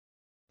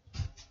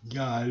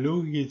Ja,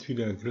 hallo, hier ist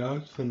wieder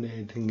Klaus von der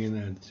älteren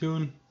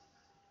Generation.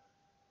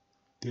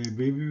 Der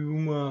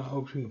Babyboomer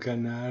auf dem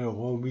Kanal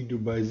RawVideo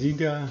bei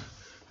Sida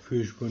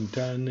für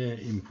spontane,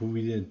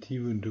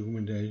 improvisative und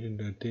dokumentarische und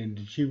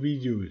authentische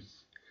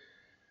Videos.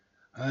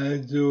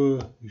 Also,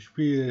 ich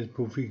spiele das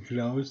Profil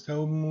Klaus da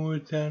oben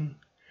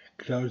momentan.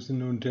 Klaus ist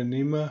ein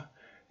Unternehmer,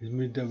 ist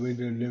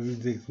mittlerweile Level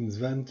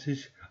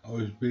 26,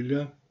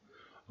 Ausbilder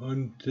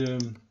und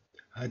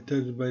hat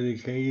also bei der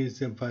Karriere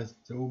ist er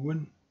fast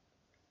oben.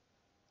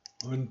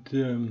 Und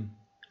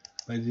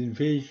bei den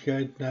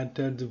Fähigkeiten hat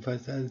er also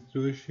fast alles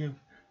durch.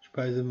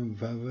 Speise mit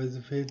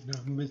Fahrweise fehlt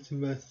noch ein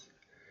bisschen was.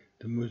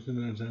 Da muss er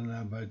noch dran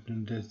arbeiten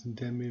und das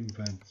sind er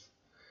ebenfalls.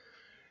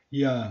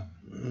 Ja,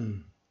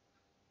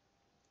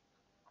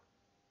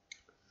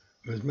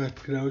 was macht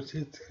Klaus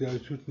jetzt?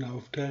 Klaus tut einen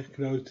Auftrag.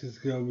 Klaus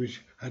ist, glaube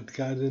ich, hat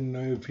gerade eine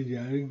neue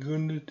Filiale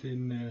gegründet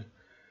in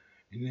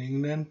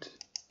England,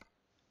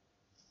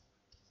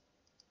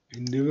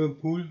 in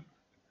Liverpool.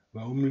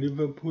 Warum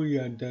Liverpool?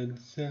 Ja,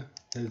 das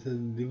ist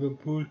in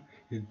Liverpool.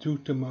 Jetzt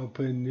sucht er mal, ob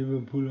er in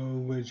Liverpool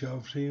irgendwelche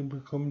Aufträge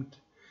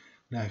bekommt.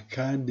 Nach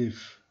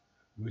Cardiff.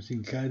 Wo ist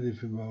denn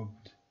Cardiff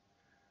überhaupt?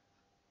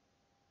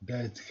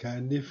 Da ist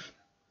Cardiff.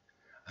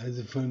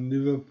 Also von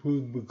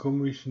Liverpool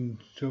bekomme ich einen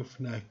Stoff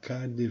nach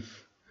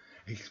Cardiff.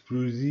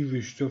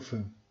 Explosive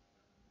Stoffe.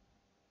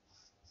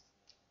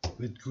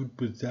 Wird gut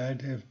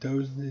bezahlt.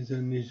 11.000 ist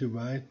ja nicht so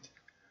weit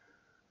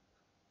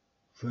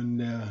von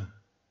der.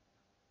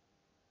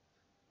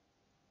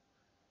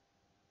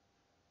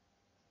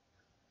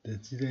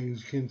 Das sieht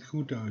eigentlich ganz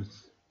gut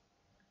aus.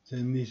 Ist ja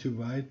nicht so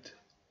weit.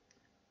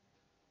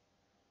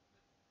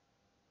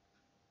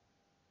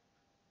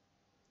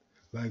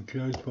 Weil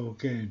Klaus braucht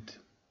Geld.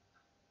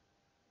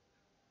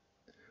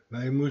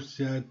 Weil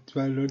er hat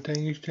 2 Leute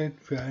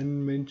eingestellt, für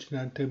einen Menschen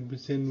hat er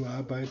bisher nur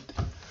Arbeit.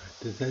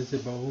 Das heißt, er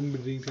braucht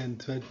unbedingt einen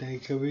zweiten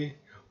LKW.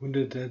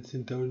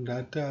 113.000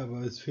 hat er,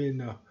 aber es fehlen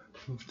noch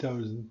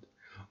 5.000.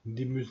 Und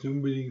die müssen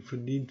unbedingt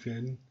verdient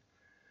werden.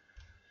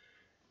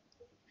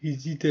 Wie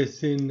sieht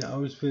das denn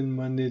aus, wenn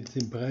man jetzt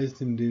den Preis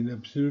nimmt? Den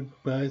absoluten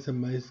Preis,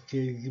 am meisten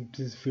Geld gibt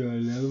es für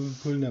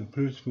Liverpool nach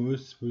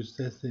Plusmus. Wo ist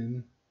das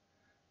denn?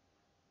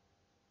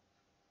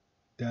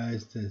 Da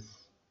ist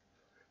das.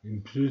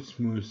 Im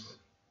Plusmus.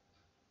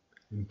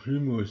 Im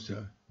Plymouth,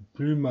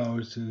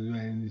 Plymouth, so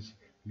ähnlich,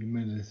 wie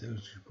man das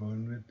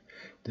ausgesprochen wird.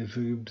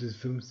 Dafür gibt es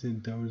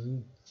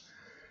 15.000.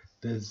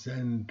 Das ist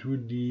eine Tour,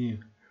 die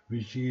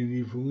wichtige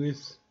Lieferung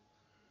ist.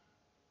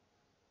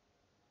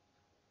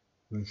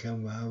 Man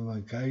kann aber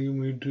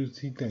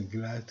Kaliumhydroxid nach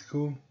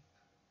Glasgow.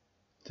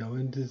 Ist auch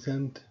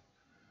interessant.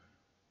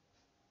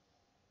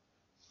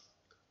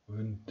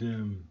 Und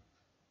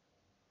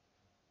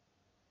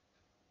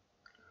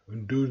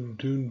Dosen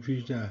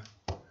Thunfisch nach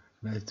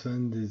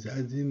 20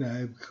 also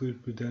innerhalb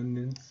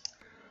Großbritanniens.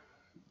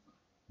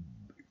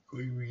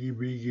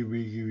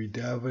 Wie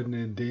Davon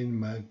in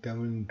Dänemark,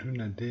 Davon tun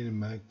nach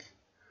Dänemark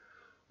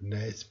und nach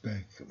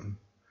Esbjerk.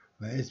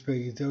 Weil Esbjerk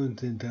ist auch ein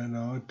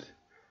zentraler Ort.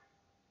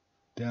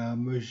 Da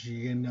möchte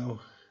ich gerne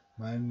auch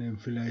mal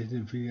vielleicht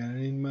eine Filiale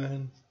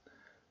hinmachen.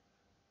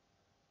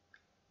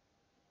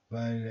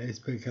 Weil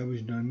Esbjerk habe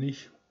ich noch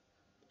nicht.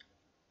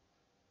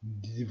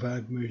 Diese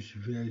Fahrt möchte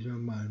ich vielleicht mal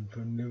machen,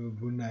 von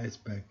Liverpool nach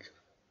Esbjerk.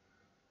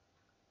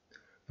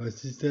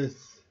 Was ist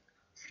das?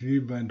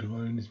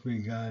 Klebebandrollen ist mir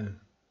egal.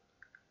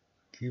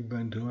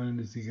 Klebebandrollen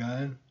ist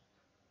egal.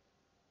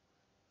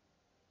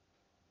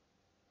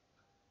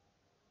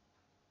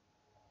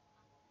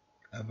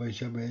 Aber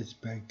ich habe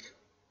Esbjerk.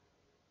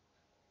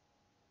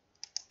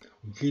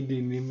 Okay,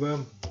 den nehmen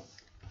wir.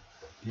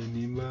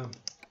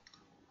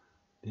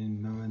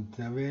 Den neuen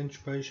Navigator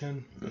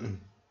speichern.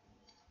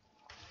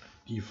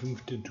 Die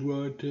 5. Tour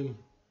heute.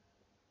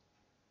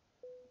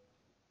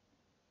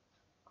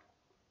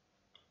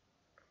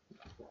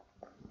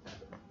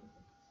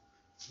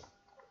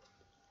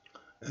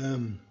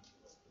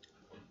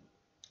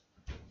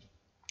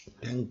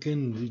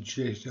 Tanken sieht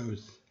schlecht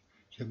aus.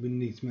 Ich habe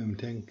nichts mehr im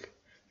Tank.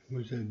 Ich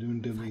muss halt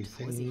unterwegs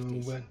tanken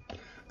irgendwann.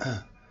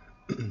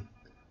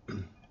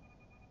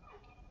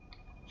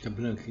 Ich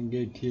habe noch kein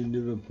Geld hier in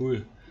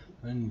Liverpool,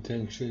 meine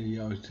Tankstelle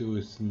hier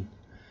auszurüsten.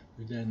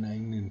 Mit einer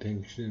eigenen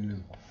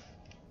Tankstelle.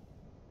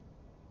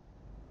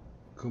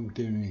 Kommt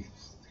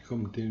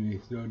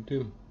demnächst,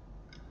 Leute.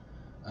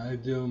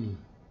 Also,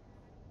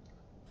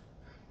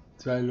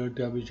 2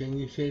 Leute habe ich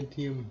eingestellt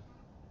hier.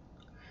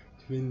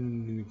 Ich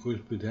bin in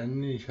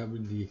Großbritannien, ich habe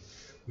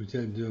muss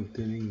also auf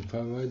der linken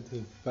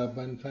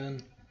Fahrbahn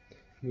fahren.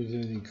 Ich muss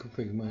ja den Kopf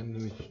wegmachen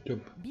durch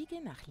Stopp.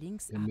 Biege nach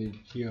links damit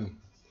ich hier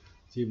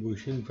sehe, wo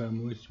ich hinfahren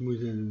muss. Ich muss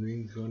also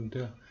links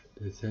runter,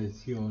 das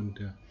heißt hier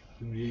runter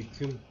in die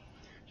Ecke.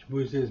 Ich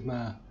muss jetzt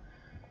mal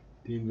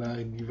die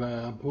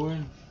Ware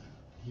abholen,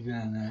 die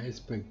dann nach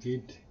Esbjerk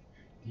geht.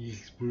 Die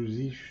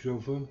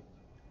Explosivstoffe,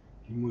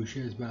 die muss ich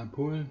erstmal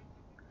abholen.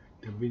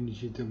 Da bin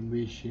ich jetzt am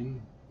Weg hin.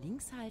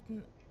 Links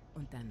halten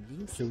und dann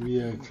links. Ich habe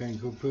wieder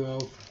keinen Kopfhörer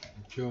auf.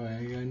 Ich höre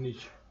Helga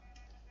nicht.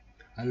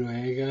 Hallo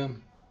Helga,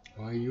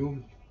 how are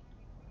you?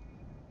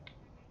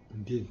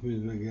 Und jetzt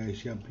müssen wir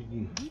gleich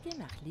abbiegen. Biege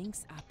nach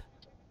links ab.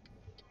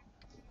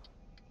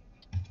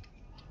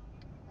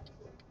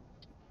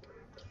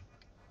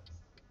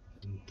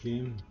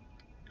 Okay.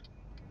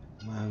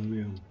 Machen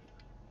wir.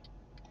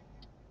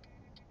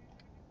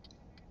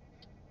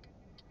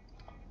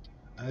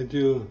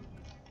 Also,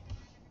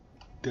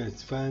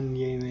 das Fahren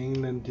hier in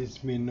England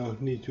ist mir noch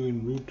nicht so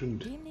in Blut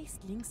und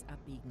Demnächst links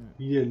abbiegen.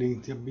 wieder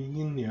links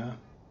abbiegen, ja.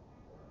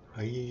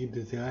 Ah, hier geht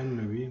es rein,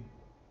 oder wie?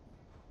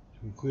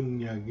 Zum Kunden,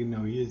 ja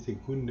genau, hier ist der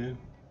Kunde.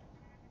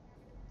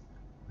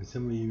 Was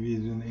haben wir hier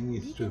wieder, so ein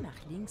enges Biege Tor?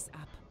 nach links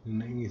ab. So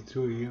ein enges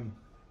Tor hier.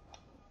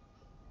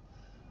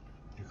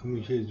 Da komme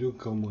ich hier so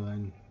kaum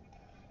rein.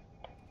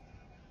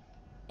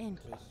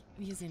 Endlich,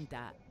 wir sind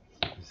da.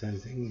 Das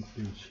heißt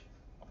Englisch.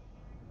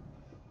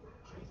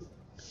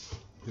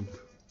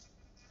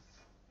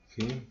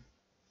 Okay.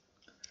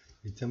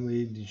 Jetzt haben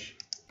wir hier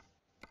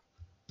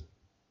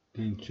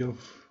den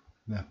Stoff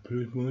nach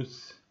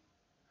Plusmus.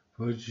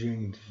 Wollte ich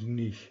eigentlich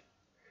nicht.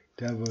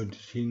 Da wollte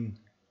ich hin.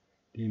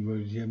 Den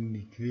wollte ich haben,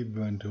 die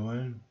Klebeband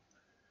rollen.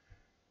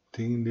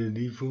 Dringende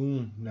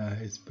Lieferung nach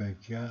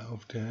Esbjerk. Ja,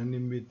 auf der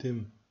Hand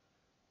bitte.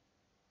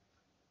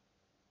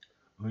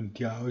 Und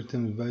ja,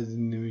 ausnahmsweise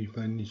nehme ich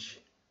mal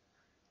nicht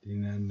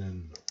den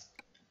anderen.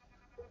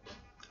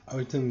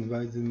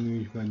 Ausnahmsweise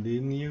nehme ich mal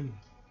den hier.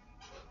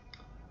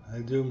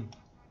 Also,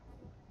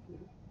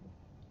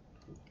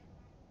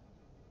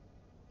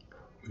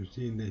 wir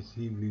sehen, dass ich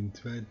den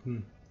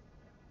zweiten,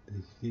 dass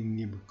ich den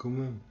hier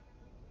bekomme.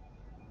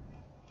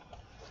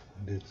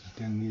 Und dass ich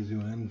dann hier so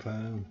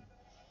ranfahre.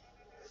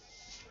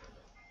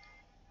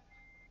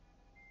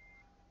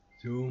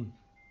 So.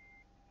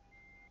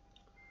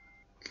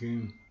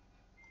 Okay.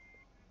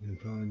 Dann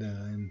fahren wir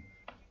da rein.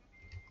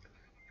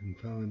 Dann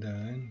fahren wir da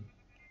rein.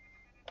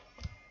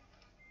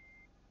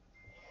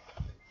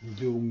 Und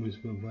so rum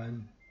müssen wir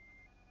fahren.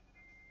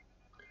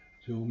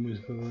 So rum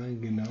müssen wir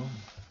fahren, genau.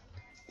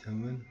 Jetzt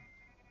haben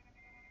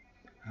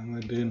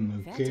wir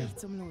drin, okay. Fertig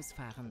zum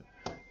Losfahren.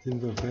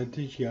 Sind wir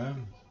fertig, ja.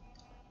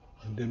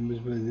 Und dann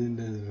müssen wir sehen,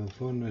 dass wir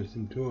vorne aus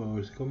dem Tor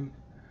rauskommen.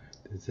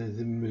 Das heißt,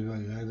 dann müssen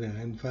wir gerade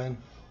reinfahren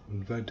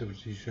und weiter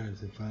auf die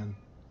Straße fahren.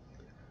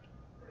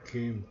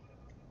 Okay.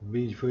 Da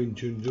bin ich vorhin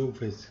schon so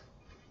fest.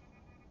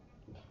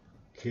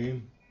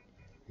 Okay.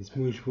 Jetzt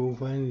muss ich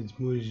hochfahren, jetzt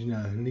muss ich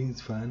nach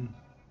links fahren.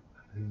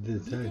 Also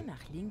das Biege heißt,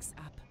 nach links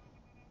ab.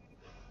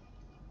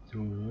 so,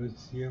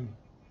 was hier?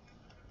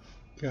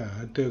 Ja,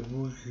 hat ja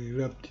gut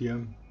geklappt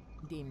hier.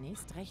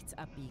 Demnächst rechts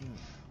abbiegen.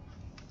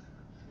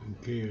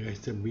 Okay,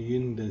 rechts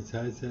abbiegen, das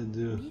heißt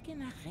also, Biege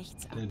nach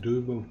rechts ab. da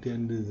drüber auf die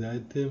andere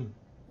Seite.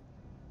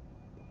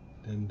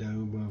 Dann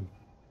darüber.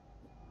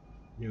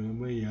 Hier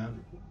rüber, ja.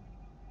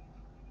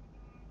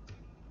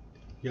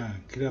 Ja,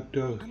 klappt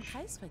doch. Am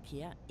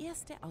Kreisverkehr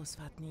erste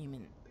Ausfahrt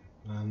nehmen.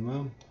 Machen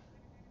wir.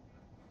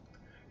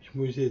 Ich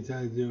muss jetzt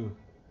also,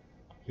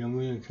 hier haben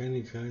wir noch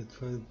keine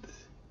Kreisfahrt.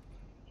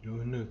 Hier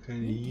haben wir noch keine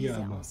Nimm hier,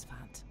 diese aber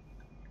Ausfahrt.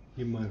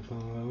 hier mal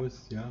fahren wir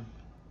raus, ja.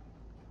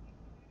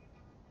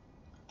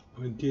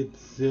 Und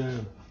jetzt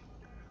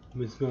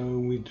müssen wir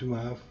irgendwie zum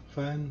Hafen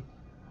fahren,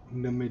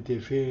 um dann mit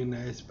der Fähre nach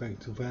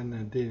Esbjerk zu fahren,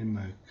 nach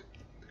Dänemark.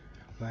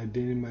 Weil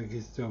Dänemark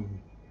ist doch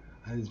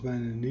eines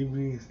meiner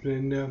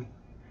Lieblingsländer.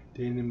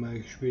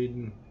 Dänemark,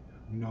 Schweden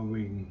und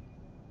Norwegen.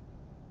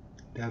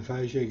 Da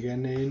fahre ich ja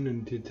gerne hin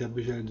und jetzt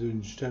habe ich also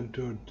einen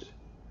Standort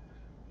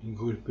in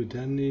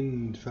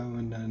Großbritannien und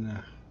fahren wir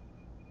danach.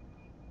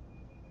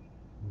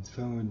 Jetzt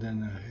fahren wir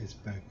dann nach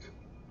Esbjerk.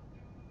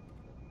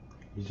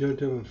 Ich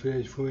sollte aber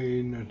vielleicht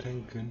vorher noch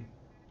tanken.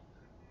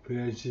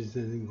 Vielleicht ist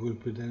das in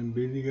Großbritannien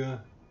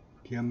billiger.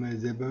 Die haben ja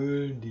selber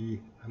Öl,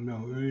 die haben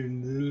auch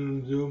Ölinsel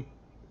und so.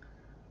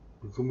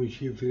 Bekomme ich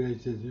hier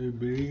vielleicht das Öl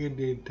billiger,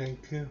 den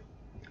tanke?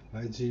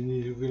 Weiß ich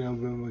nicht so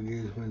genau, werden wir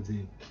jetzt mal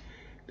sehen.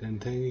 Dann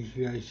tanke ich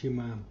vielleicht hier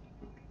mal.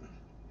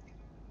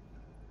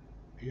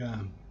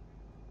 Ja.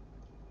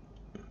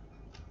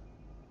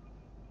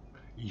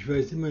 Ich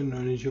weiß immer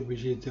noch nicht, ob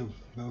ich jetzt auf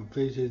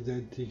welcher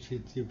Seite ich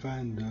jetzt hier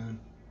fahren soll.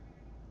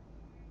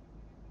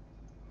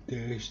 Auf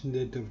der rechten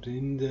Seite, auf der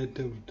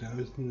Innenseite, auf der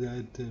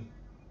Außenseite.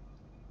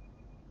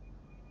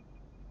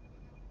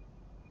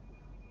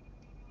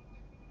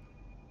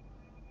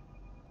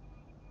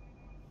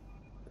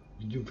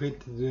 Wieso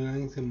fährt so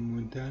langsam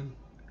momentan?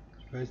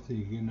 Ich weiß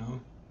nicht genau.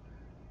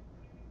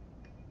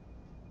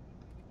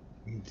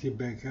 Jetzt hier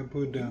bergab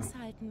oder? Links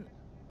halten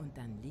und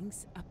dann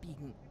links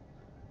abbiegen.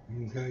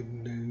 Links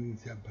halten, dann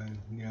links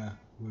abhalten. Ja,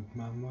 gut,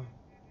 machen wir.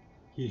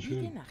 Hier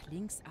Biege schon. nach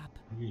links ab.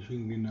 Hier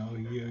schon genau,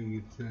 hier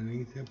geht's nach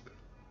links ab.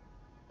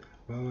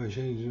 War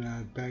wahrscheinlich so eine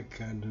Art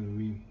Bergkarte oder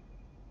wie.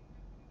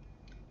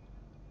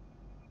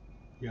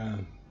 Ja.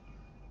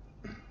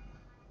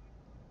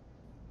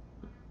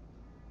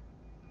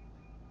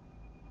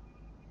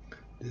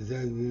 Das ist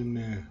also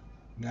eine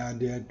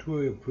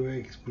Radiatur für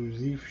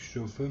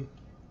Explosivstoffe.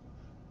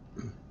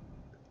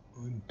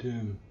 Und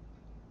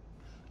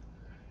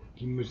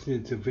die müssen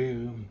jetzt zur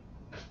Fähre.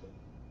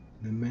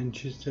 Nach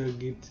Manchester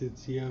geht's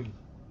jetzt hier.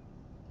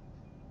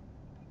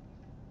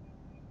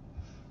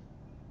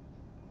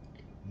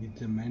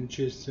 Geht nach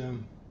Manchester.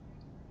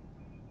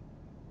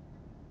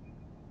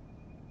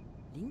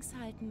 Links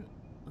halten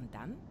und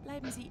dann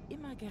bleiben Sie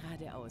immer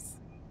geradeaus.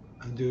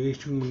 Also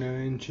Richtung nach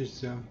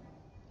Manchester.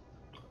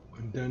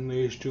 Und dann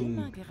Richtung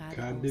Immer geradeaus.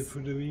 Cardiff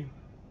oder wie?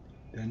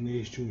 Dann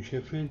Richtung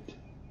Sheffield.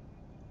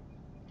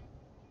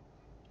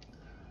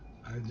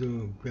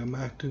 Also wir haben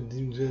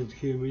 28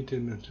 Kilometer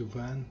noch zu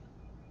fahren.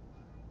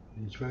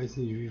 Ich weiß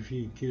nicht, wie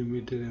viele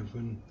Kilometer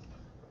davon.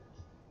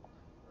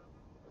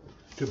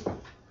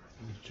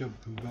 Stopp,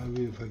 war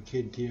wieder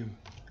verkehrt hier.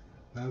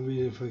 War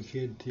wieder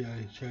verkehrt, ja,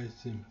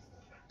 scheiße.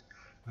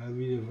 War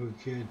wieder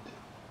verkehrt.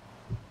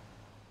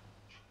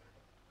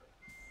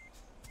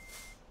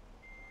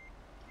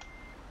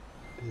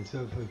 Das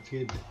war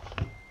verkehrt.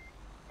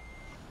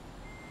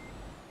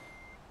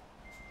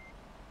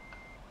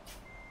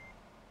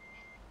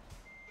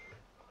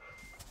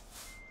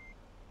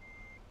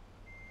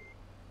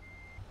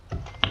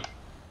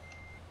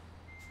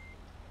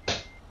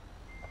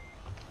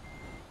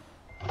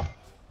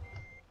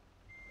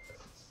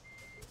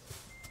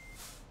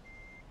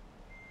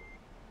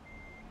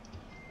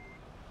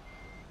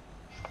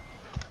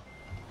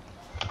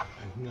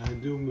 Na,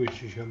 so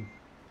möchte ich haben.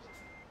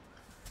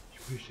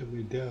 Ich möchte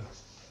mit der.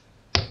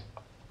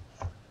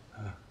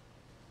 Ah.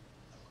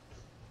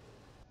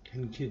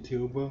 Kann ich jetzt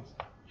hier rüber?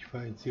 Ich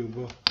fahre jetzt hier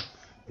rüber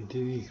mit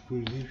den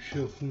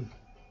Explosivstoffen.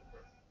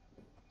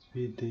 Das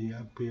wird hier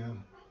ab, ja.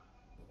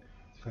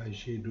 Jetzt fahre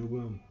ich hier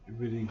drüber,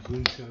 über den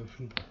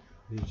Grünstreifen.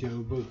 Wenn ich da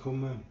rüber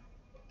komme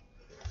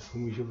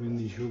ich aber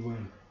nicht rüber.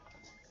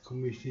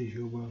 Komme ich nicht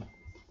rüber.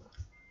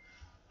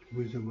 Ich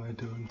muss da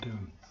weiter runter.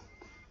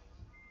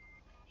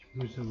 Ich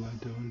muss da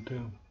weiter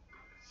runter.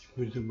 Ich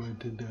muss da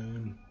weiter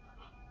dahin.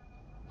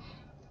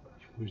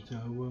 Ich muss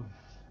da rüber.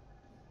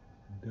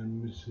 Und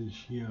dann müsste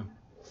ich hier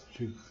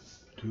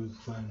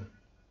zurückfahren.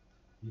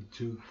 Hier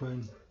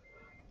zurückfahren.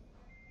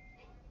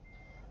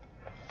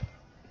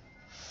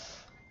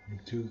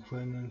 Hier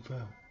zurückfahren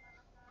einfach.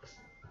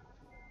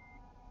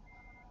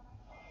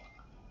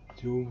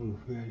 So,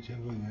 bevor ich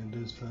einfach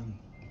anders fahren.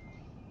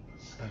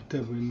 Macht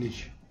aber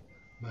nicht.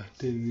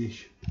 Macht er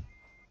nicht.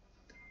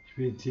 Ich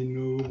will jetzt hier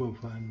nur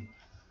rüberfahren.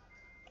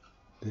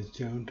 Dass ich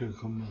da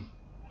runterkomme.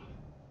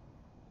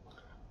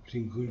 Auf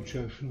den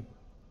Grünstreifen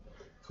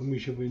komme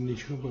ich aber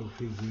nicht rüber auf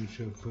den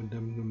Grünstreifen,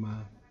 verdammt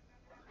nochmal.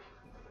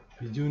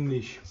 Wieso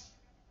nicht?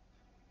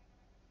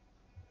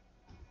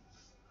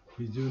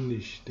 Wieso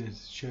nicht? Das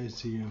ist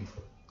scheiße hier.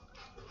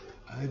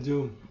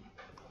 Also,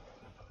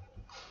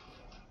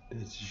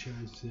 das ist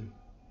scheiße.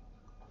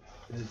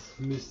 Das ist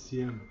Mist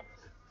hier.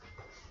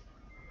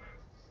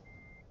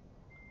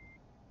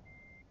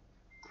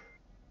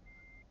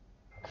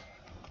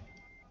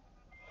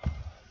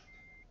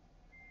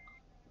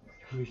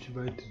 Ich möchte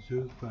weiter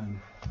zurückfahren.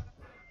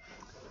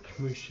 Ich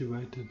möchte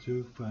weiter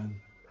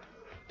zurückfahren.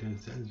 Das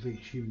ist alles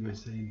wegschieben,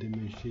 was da hinter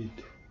mir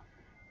steht.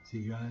 Ist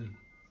egal.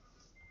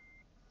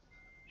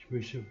 Ich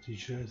möchte auf die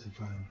Straße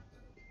fahren.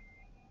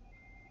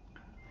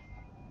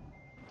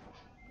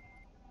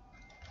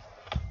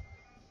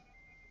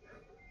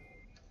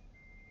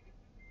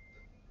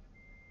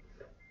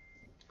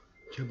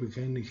 Ich habe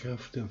keine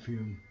Kraft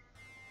dafür.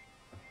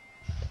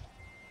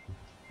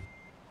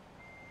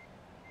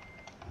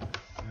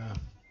 Ja,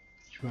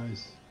 ich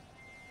weiß.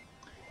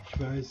 Ich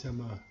weiß,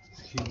 aber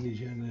es geht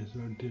nicht anders,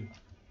 Leute.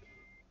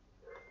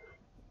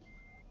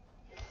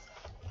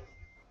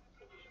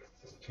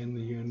 Ich kann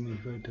hier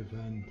nicht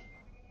weiterfahren.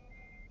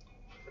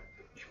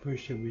 Ich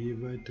möchte aber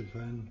hier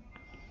weiterfahren.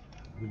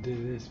 Und der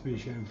lässt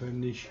mich einfach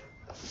nicht.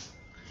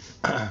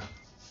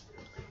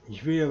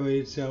 Ich will aber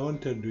jetzt da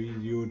runter, du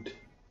Idiot.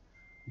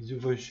 Wieso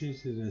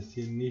verstehst du das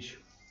hier nicht?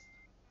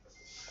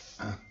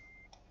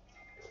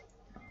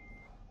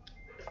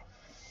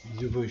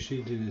 Wieso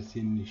versteht ihr das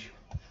hier nicht?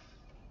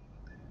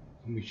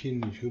 Komme ich hier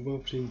nicht rüber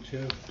auf den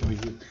Schärf? Aber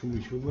jetzt komme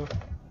ich rüber.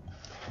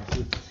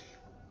 Jetzt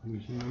komme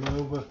ich hier nochmal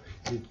rüber.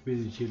 Jetzt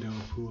bin ich hier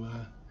drauf,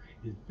 hurra.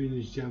 Jetzt bin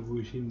ich da, wo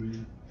ich hin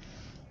will.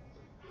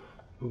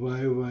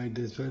 Wobei,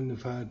 das war eine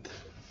Fahrt.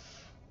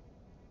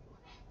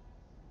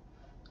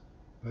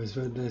 Was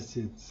war das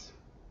jetzt?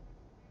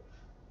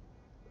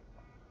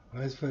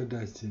 Was war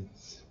das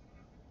jetzt?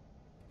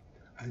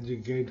 Also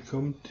Geld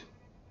kommt.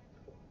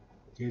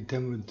 Geld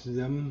haben wir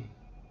zusammen.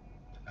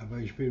 Aber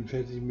ich bin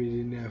fertig mit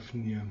den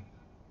Nerven hier.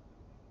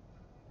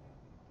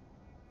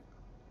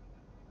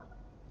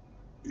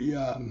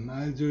 Ja,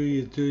 also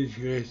jetzt soll ich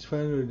rechts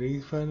fahren oder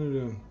links fahren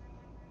oder?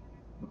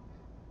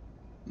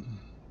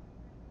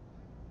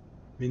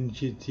 Bin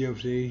ich jetzt hier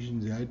auf der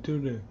rechten Seite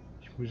oder?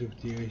 Ich muss auf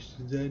die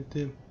rechte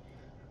Seite.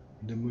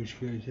 Und dann muss ich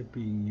gleich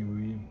abbiegen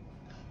hier.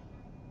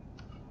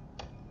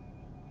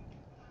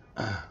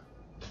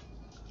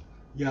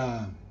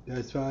 Ja,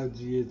 das war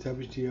also, jetzt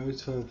habe ich die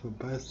Ausfahrt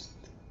verpasst.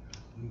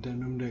 Und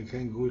dann, um da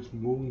keinen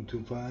großen Bogen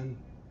zu fahren,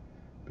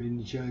 bin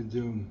ich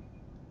also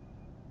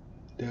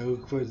der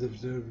rückwärts auf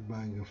der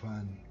Autobahn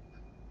gefahren.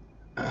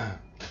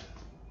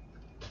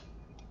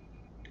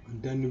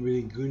 Und dann über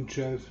die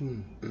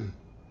Grünstreifen.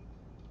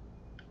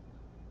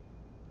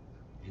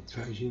 Jetzt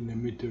fahre ich in der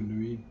Mitte oder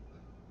wie?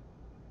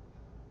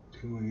 Jetzt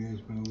können wir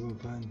gleich mal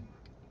rüberfahren.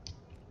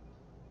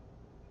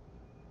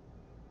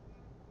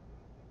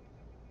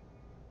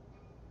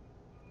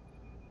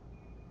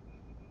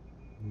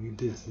 Wo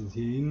geht das jetzt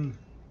hier hin?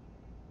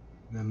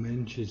 Na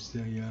Mensch ist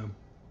da ja.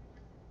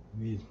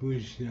 Jetzt muss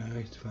ich nach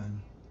rechts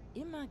fahren.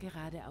 Immer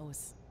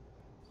geradeaus.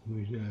 Muss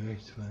ich nach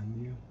rechts fahren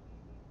hier.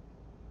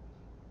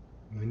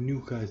 Bei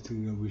Newcastle,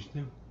 glaube ich,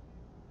 ne?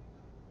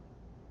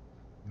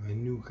 Bei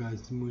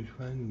Newcastle muss ich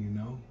fahren,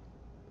 genau.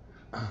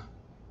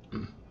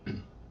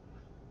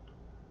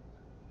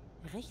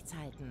 Rechts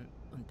halten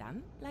und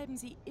dann bleiben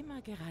Sie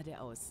immer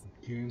geradeaus.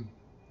 Okay,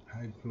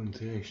 halten wir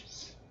uns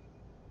rechts.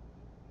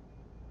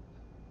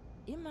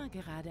 Immer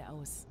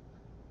geradeaus.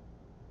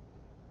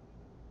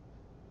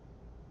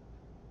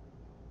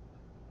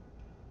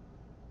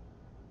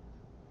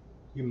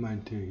 Hier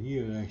meinte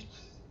hier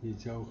rechts, hier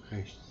ist auch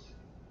rechts.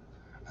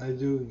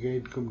 Also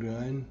Geld kommt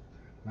rein,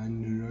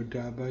 meine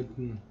Leute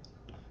arbeiten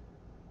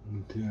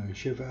und der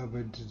Chef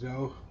arbeitet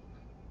auch,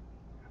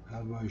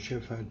 aber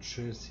Chef hat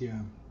Stress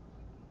hier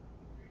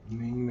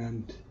in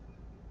England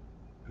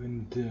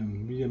und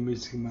wieder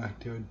Mist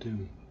gemacht heute.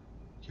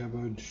 Ich habe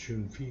heute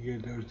schon viel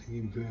Geld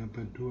ausgegeben für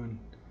Reparaturen,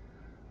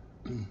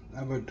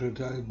 aber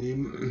trotz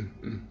alledem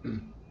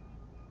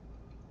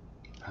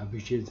habe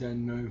ich jetzt eine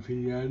neue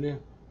Filiale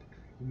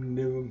in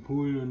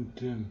Liverpool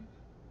und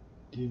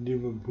die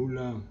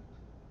Liverpooler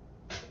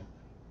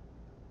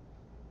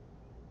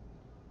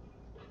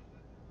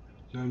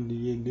sollen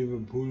die in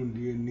Liverpool und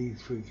ihren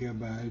Linksverkehr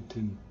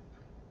behalten.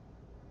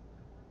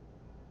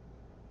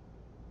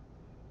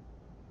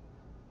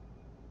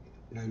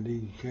 Da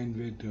lege ich keinen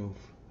Wert drauf.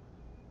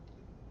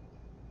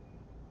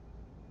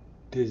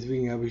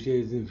 Deswegen habe ich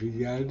jetzt eine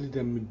Filiale,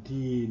 damit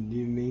die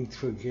den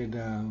Linksverkehr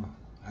da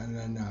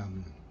alleine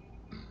haben.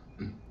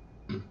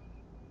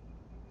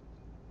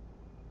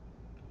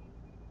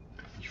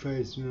 Ich fahre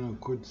jetzt nur noch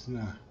kurz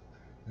nach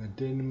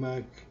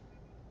Dänemark.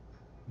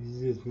 Wie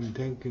sieht es mit dem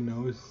Tanken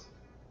aus?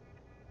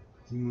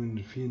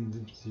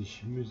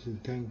 774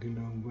 müsste tanken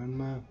irgendwann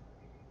mal.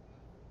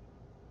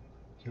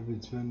 Ich habe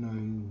jetzt zwar noch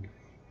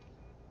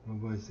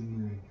was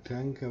im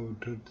Tank, aber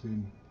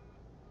trotzdem.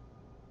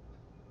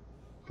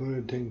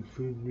 Voller Tank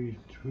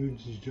fühlt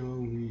sich doch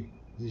irgendwie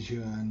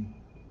sicher an.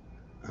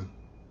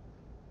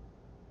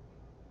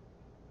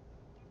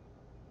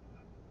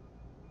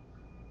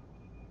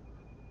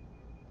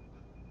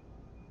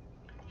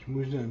 Ich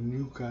muss nach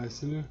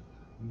Newcastle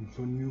und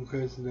von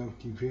Newcastle auf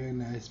die Fähre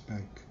in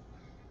Esbjerk.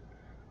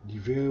 Die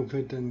Fähre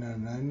fährt dann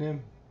alleine.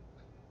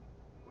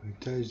 Ich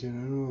zahle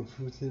dann auch nur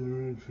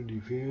 1500 für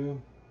die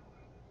Fähre.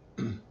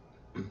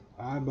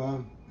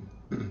 Aber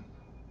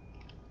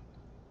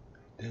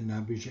dann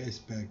habe ich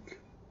Esbjerk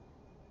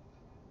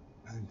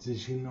als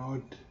sicheren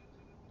Ort,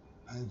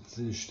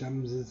 als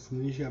Stammsitz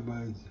nicht, aber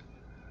als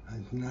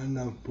einen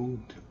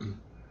Anlaufpunkt.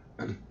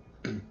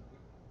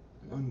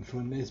 Und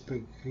von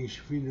Esbjerk kriege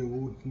ich viele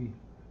Routen,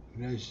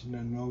 vielleicht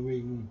nach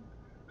Norwegen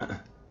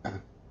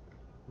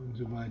und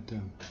so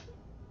weiter.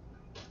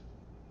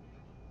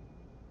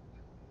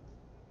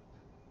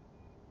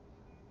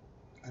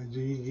 Also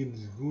hier geht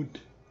es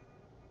gut,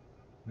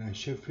 nach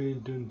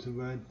Sheffield und so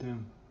weiter.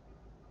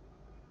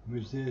 Wir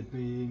müssen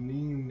erstmal hier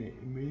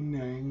im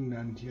Inneren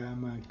England hier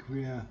einmal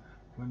quer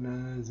von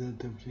einer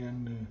Seite auf die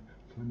andere,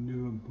 von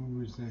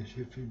Liverpool bis nach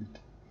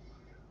Sheffield.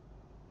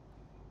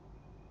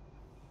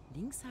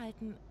 Links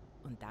halten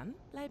und dann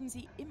bleiben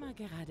Sie immer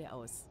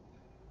geradeaus.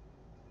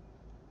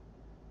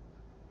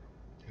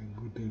 Ja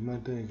gut, das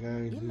macht er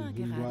gerade Immer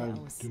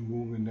geradeaus. den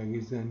Bogen. Da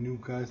geht es nach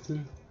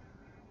Newcastle.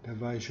 Da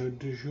war ich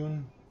heute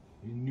schon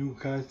in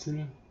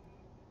Newcastle.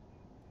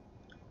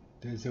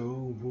 Da ist ja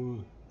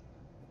irgendwo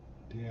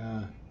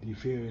die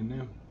Fähre,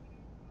 ne?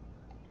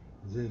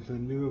 Das heißt,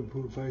 von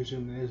Liverpool fahre ich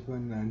dann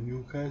erstmal nach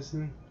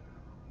Newcastle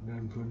und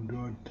dann von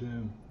dort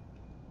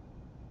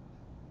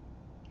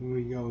können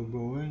wir auch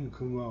überholen,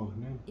 können wir auch,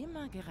 ne?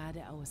 Immer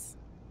geradeaus.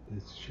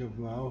 Das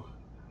schaffen wir auch.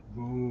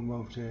 Überholen wir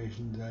auf der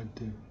rechten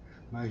Seite.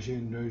 Mache ich ja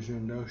in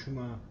Deutschland auch schon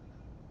mal.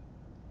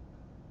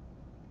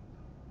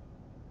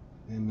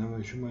 Dann haben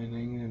wir schon mal in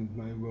England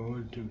mal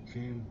überholt,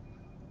 okay.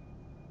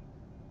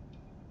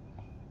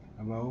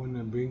 Aber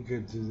ohne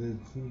Blinker zu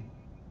setzen,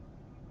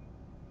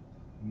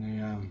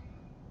 naja,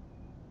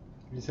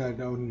 ist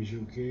halt auch nicht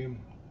okay.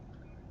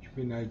 Ich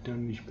bin halt noch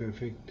nicht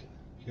perfekt.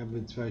 Ich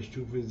habe zwar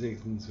Stufe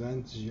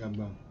 26,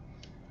 aber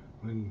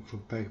mein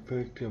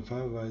perfekter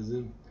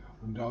Fahrweise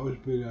und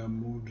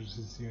Ausbildermodus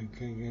ist ja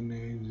keine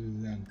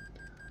Rede sein.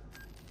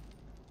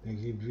 Da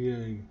geht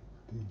wieder die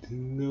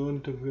Zinsen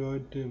runter für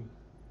heute.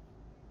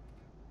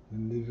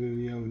 Dann sind wir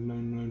wieder auf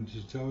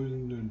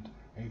 99.000 und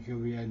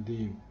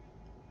LKW-AD.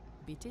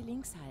 Bitte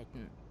links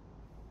halten.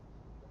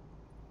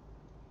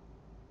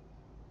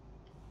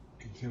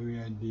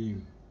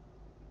 LKW-AD.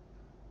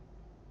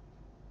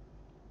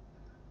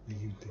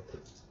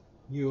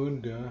 Hier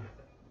runter,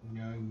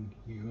 ja,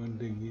 hier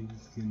runter geht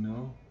es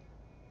genau.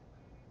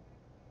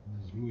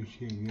 Jetzt muss ich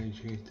hier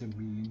gleich rechts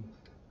abbiegen.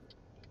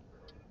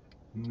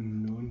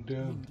 Unten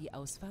runter. Nimm die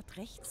Ausfahrt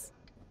rechts.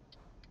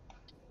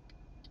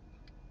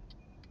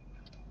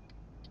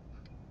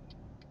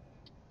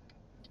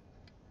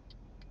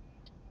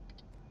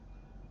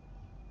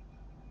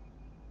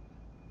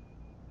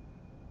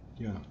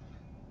 Ja.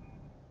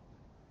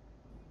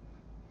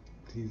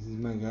 Zieh es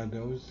mal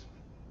geradeaus.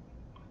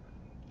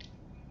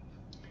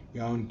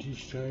 Ja, und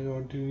ich trage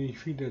heute nicht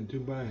viel dazu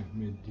bei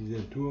mit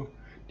dieser Tour.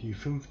 Die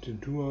 5.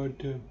 Tour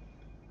heute.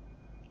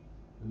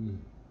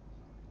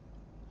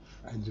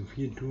 Also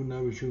 4 Touren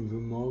habe ich schon für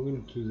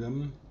morgen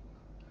zusammen.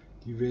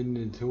 Die werden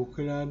jetzt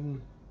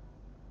hochgeladen.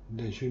 Und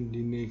das ist schon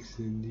die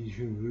nächste, die ist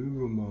schon für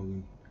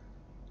übermorgen.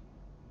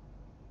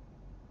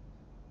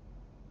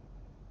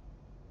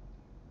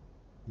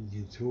 Die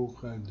geht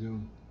hoch, also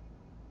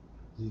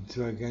sieht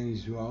zwar gar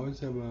nicht so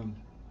aus, aber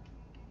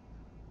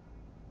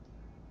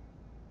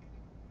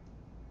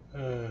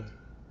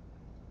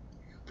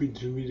ich bin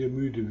schon wieder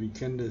müde. Wie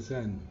kann das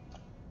sein?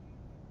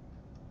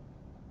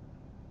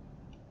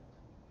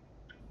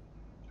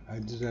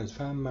 Also das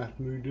Fahren macht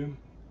müde.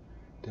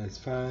 Das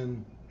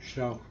Fahren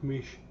schlaucht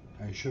mich,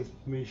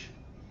 erschöpft mich.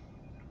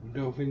 Und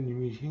auch wenn ich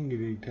mich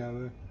hingelegt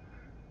habe,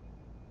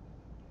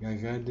 ja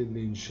gerade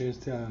den Stress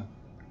der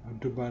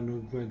Autobahn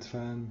rückwärts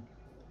fahren,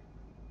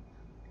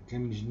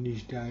 kann ich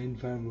nicht dahin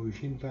fahren, wo ich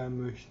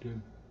hinfahren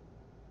möchte.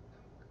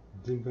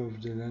 Jetzt sind wir auf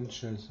der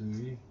Landstraße,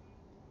 wie?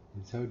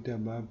 Jetzt haut der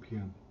aber ab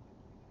hier.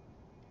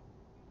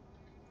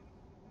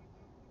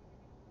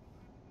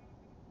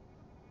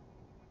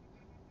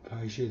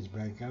 Fahre ich jetzt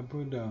bergab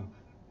oder?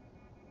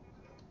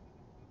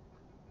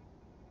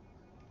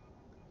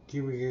 Ich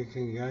gebe gar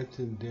kein Gas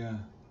und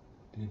der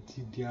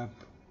zieht die ab.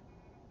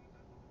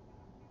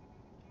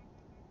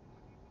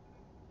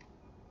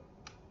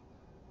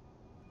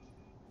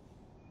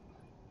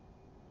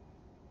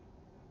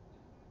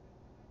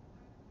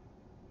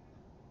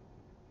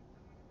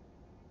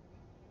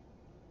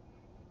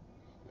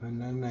 Von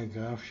einer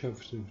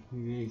Grafschaft auf die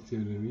nächste,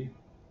 oder wie?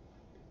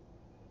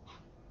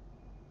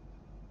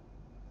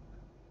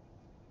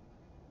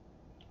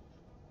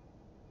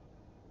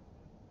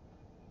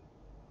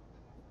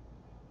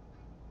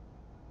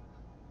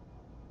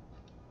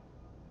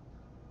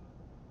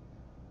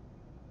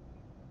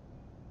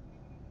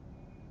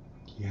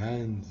 Die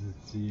Herren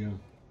sitzen hier.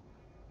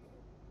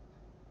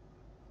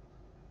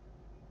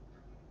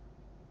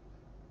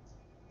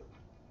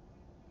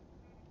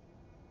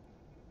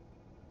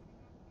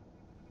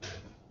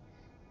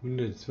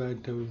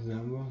 $102.000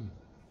 haben wir.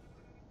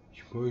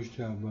 Ich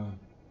bräuchte aber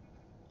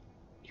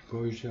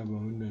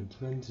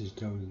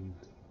 120.000,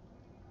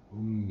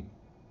 um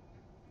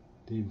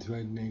den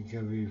zweiten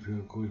LKW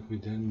für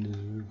Großbritannien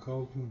zu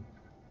kaufen,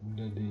 um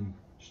da den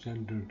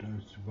Standort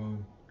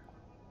auszubauen.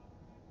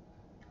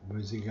 Aber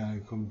ist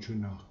egal, kommt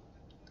schon noch.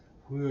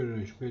 Früher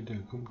oder später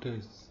kommt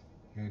das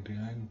ja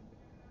rein.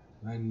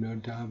 Meine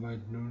Leute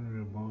arbeiten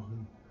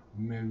ununterbrochen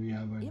und mehr wie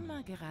arbeiten.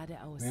 Immer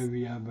geradeaus. Mehr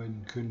wie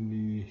arbeiten können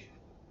die nicht.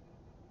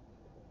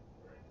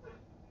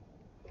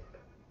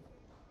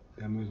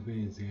 Da muss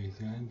man jetzt rechts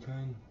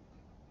einfahren.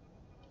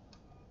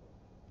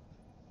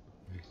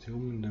 Rechts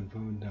rum und dann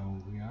fahren wir da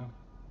hoch, ja.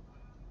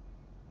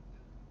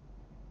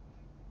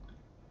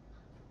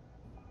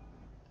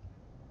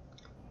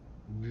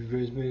 Wie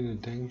wär's mit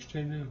der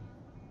Tankstelle?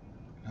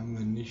 Haben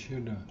wir nicht,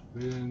 oder?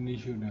 Will er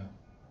nicht, oder?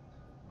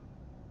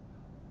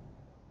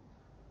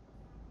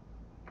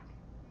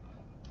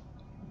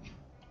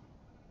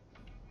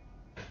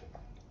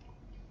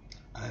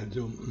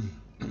 Also,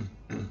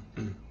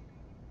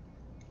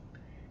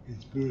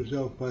 jetzt bloß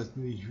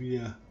aufpassen, nicht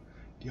wieder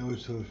die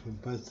Ausfahrt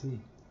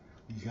verpassen,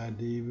 wie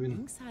gerade eben.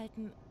 Links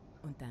halten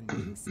und dann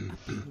links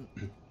abbiegen.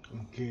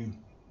 Okay.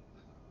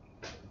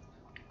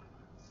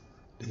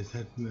 Das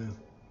hatten wir.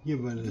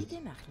 Hier war das.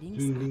 Bitte nach So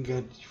links ein ab. Ding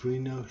hatte ich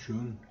vorhin auch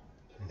schon.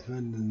 Das war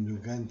dann so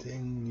ganz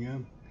eng, ja,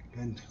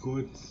 ganz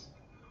kurz.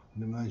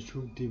 Und dann war ich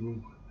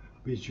schwuppdiwupp,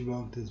 bis ich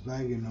überhaupt das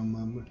wahrgenommen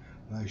habe,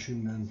 war ich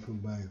schon dann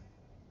vorbei.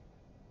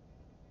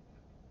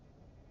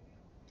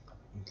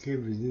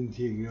 Okay, wir sind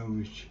hier,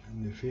 glaube ich,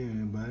 an der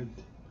Fähre bald.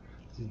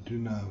 Sieht so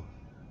nach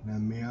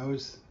Meer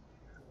aus.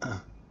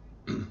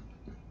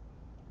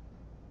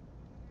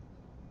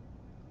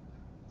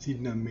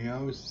 Sieht nach Meer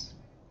aus.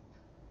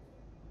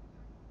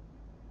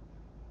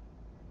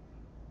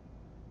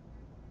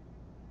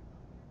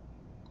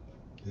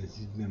 Das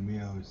sieht nach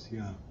Meer aus,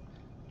 ja.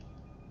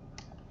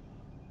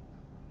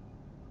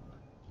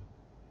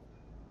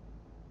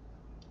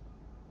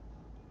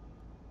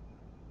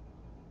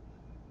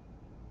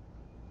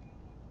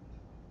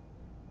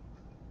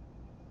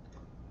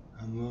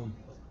 Aber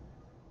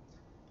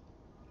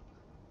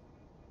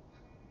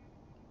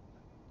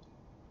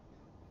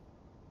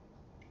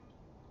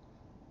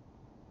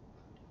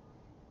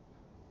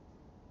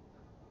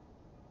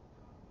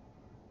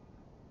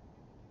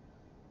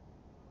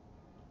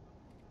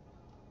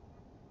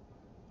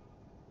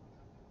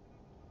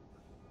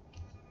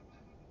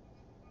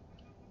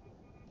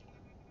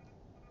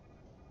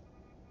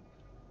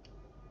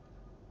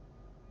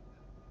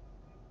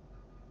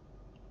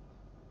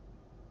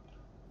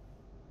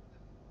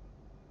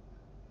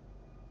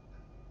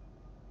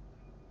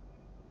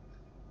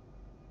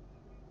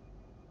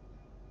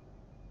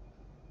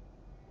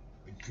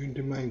ich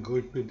könnte mal in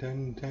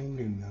Großbritannien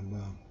tanken,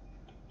 aber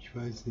ich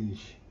weiß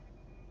nicht.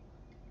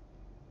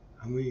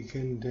 Haben wir hier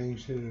keine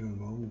Tankstelle oder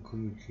warum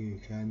komme ich hier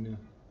keine?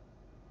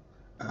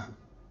 Das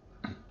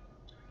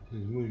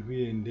muss ich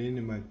wieder in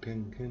Dänemark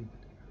tanken.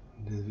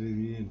 Das wird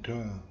wieder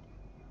teuer.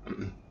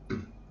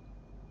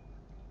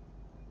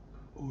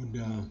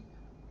 Oder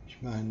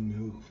ich mache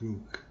einen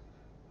Rückflug,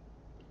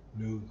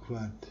 eine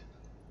Rückfahrt.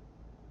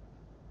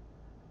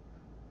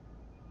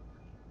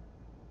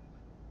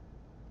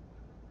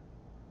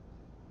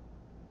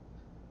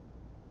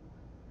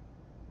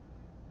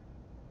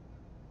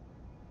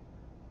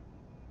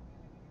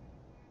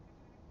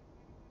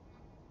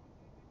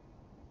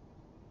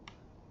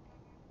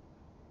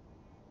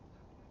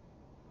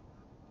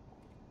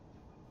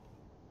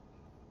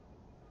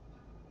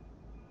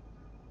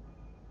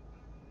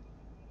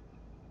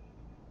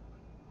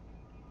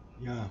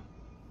 Ja.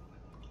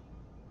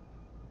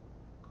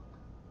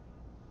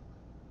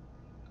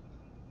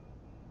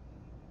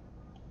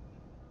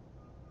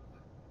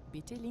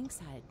 Bitte links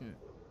halten.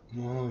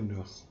 Machen wir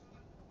doch.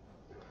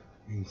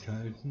 Links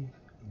halten.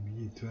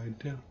 Wie geht's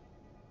weiter?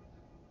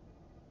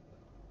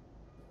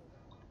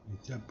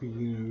 Jetzt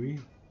abbiegen oder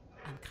wie?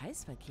 Am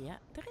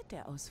Kreisverkehr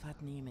dritte Ausfahrt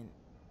nehmen.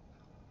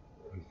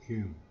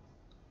 Okay.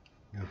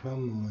 Ja,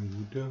 fahren wir mal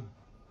wieder.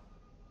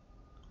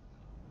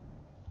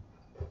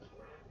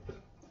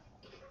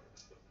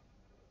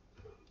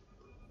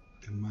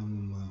 Dann machen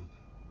wir mal.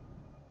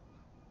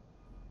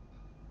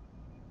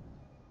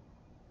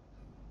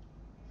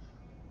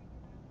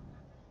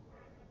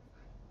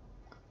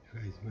 Ich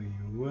weiß mal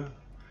hier rüber.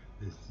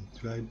 Das ist die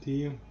zweite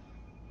hier.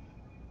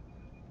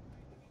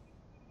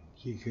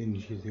 Hier kann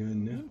ich jetzt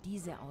hören, ne? Nimm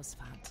diese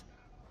Ausfahrt.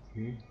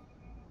 Okay.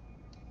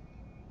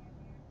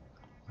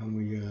 Machen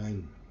wir hier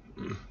rein.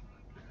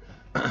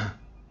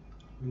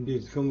 Und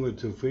jetzt kommen wir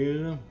zur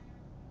Fähre.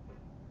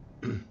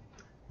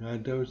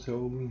 Geradeaus da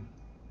oben.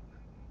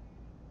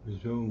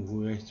 Müssen wir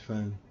irgendwo rechts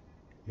fahren.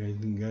 Hier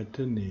ist ein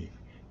Gatter? Nee.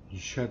 Die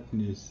Schatten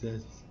ist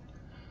das.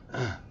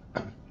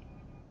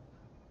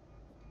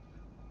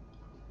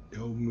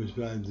 Da oben müssen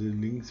wir also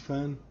links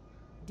fahren.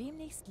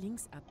 Demnächst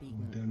links abbiegen.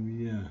 Und dann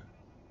wieder.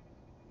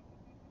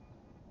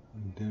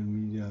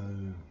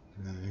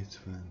 Nach rechts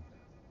fahren.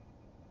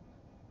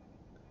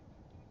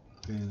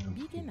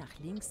 Biege nach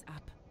links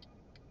ab.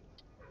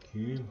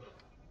 Okay.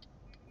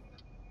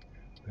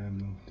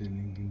 Bleiben auf der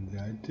linken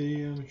Seite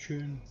hier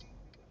schön.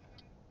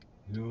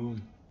 So.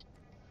 Und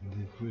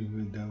jetzt müssen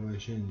wir da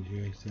wahrscheinlich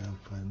rechts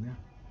abfahren, ne?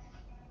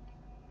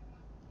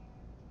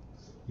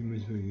 Hier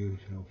müssen wir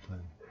gleich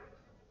auffahren.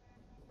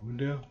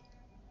 Oder?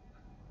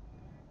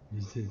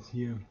 Ist das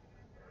hier?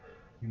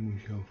 Hier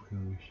muss ich auf,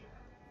 glaube ich.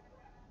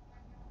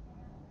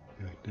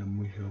 Ja, da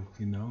muss ich auf,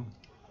 genau.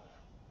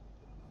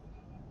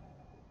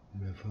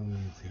 Und da fahren wir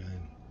jetzt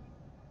rein.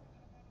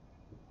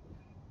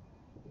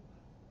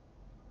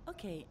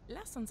 Okay,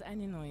 lass uns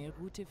eine neue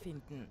Route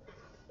finden.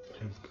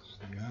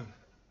 Ja.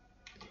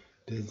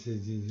 Das ist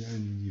jetzt also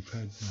die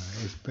Fahrt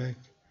nach Esbjerk.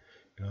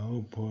 Der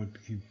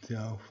Airport gibt es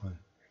ja auch von.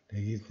 Da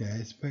geht es nach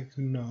Esbjerk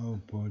und nach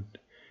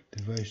Airport.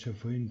 Da war ich da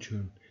vorhin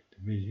schon. Da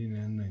bin ich in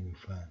den anderen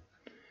gefahren.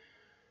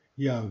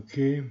 Ja,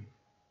 okay.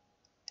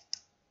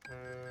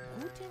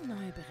 Route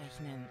neu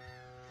berechnen.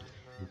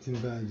 Jetzt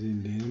sind wir also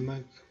in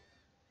Dänemark.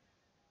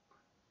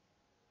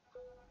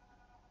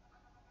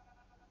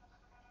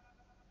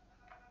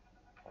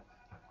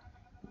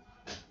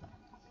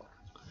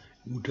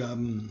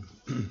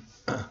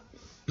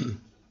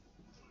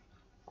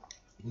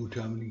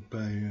 Guthaben liegt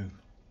bei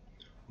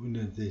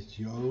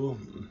 160 Euro.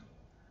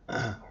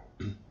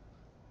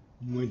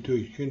 Moment,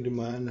 ich könnte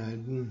mal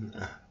anhalten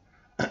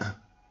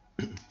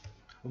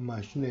und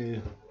mal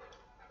schnell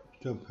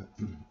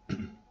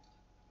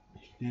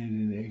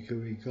den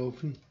LKW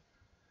kaufen.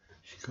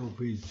 Ich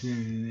kaufe jetzt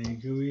schnell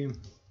den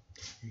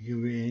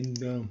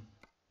LKW-Händler.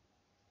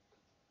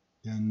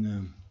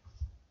 Dann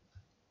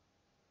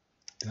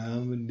da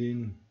haben wir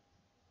den.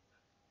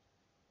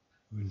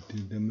 Und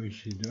da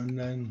möchte ich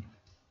online.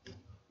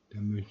 Da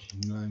möchte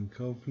ich nur einen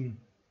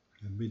kaufen.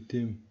 Ja,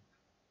 bitte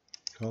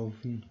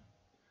kaufen.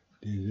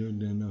 Der soll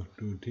dann noch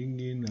dorthin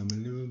gehen, am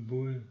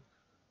Liverpool.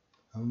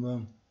 Haben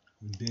wir.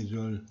 Und der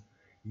soll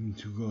ihm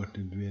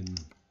zugeordnet werden.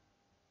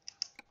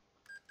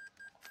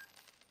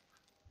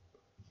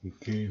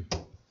 Okay.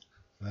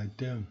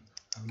 Weiter.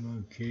 Haben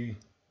wir, okay.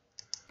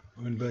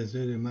 Und was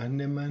soll der machen,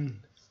 der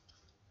Mann?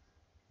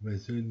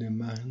 Was soll der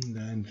machen?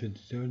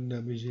 43.000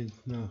 habe ich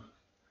jetzt noch.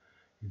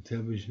 Jetzt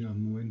habe ich noch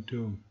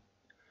Momento.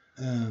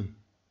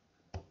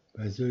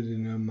 Was soll der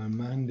nochmal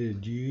machen? Der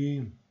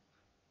Giri,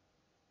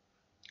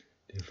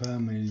 der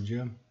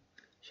Fahrmanager.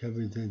 Ich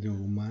habe jetzt also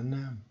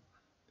Romana.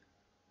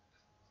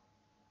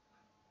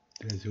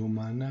 Das ist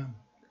Romana.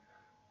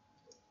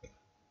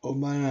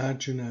 Romana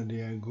hat schon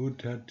ADR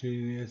gut, hat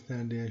den ersten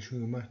ADR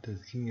schon gemacht.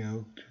 Das ging ja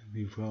auch,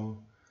 die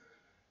Frau.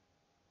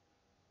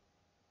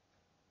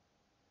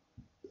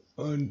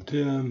 Und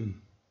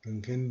dann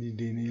können die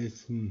den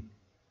ersten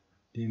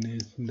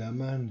da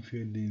machen,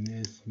 für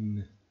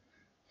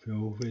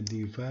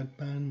hochwertige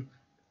Fahrtbahn.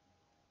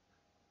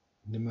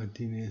 Dann macht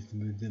den ersten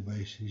mit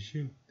dabei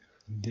Schiche.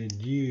 Und der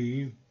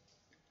Giri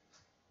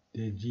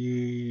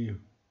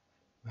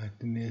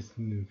macht den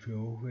ersten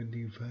für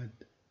hochwertige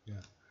Fahrt.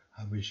 Ja,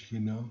 habe ich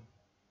genau.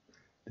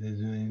 Der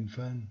soll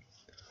hinfahren.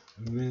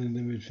 Und wenn er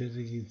damit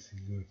fertig ist,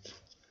 gut.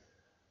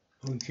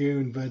 Okay,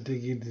 und weiter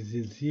geht es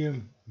jetzt hier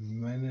mit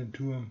meiner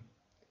Tour.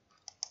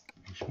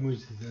 Ich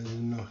muss jetzt also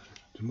noch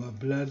zum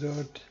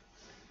Abladort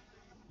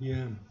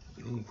hier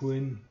irgendwo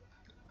hin.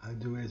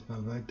 Also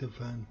erstmal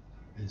weiterfahren,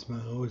 erstmal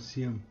raus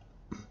hier.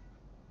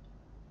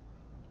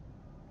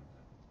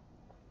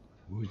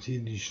 Wo ist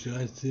hier die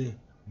Straße?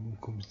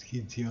 Wo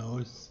geht's hier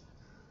raus?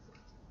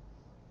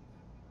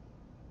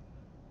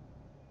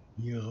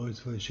 Hier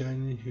raus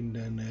wahrscheinlich und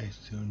dann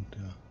rechts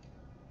runter.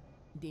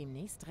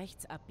 Demnächst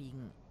rechts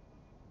abbiegen.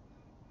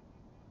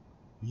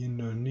 Hier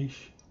noch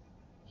nicht.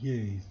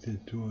 Hier ist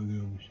der Tor,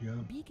 glaube ich, ja.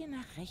 Biege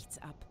nach rechts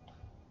ab.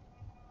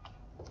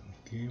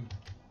 Okay.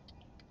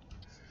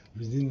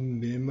 Wir sind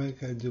in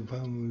Dänemark, also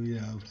fahren wir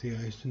wieder auf die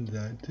rechte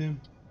Seite.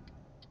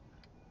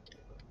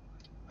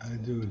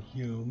 Also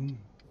hier oben.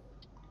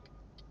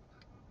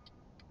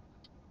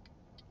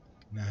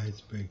 Nach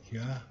Esbjerk,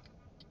 ja.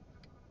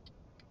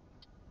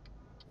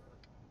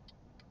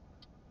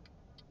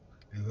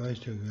 Da war ich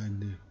doch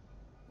gerade.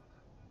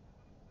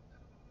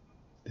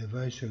 Da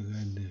war ich doch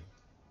gerade.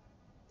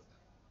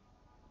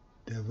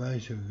 Da war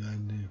ich doch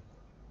gerade.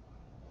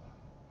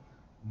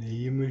 Ne,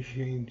 hier möchte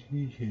ich eigentlich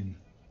nicht hin.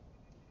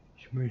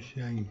 Ich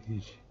möchte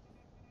eigentlich.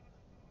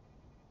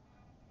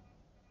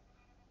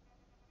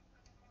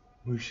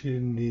 Wo steht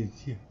denn jetzt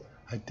hier?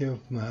 Hat der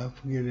auf dem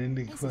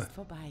Hafengelände Es ist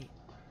vorbei.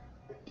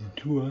 die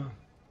Tour?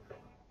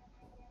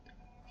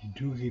 Die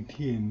Tour geht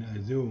hier hin,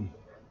 also.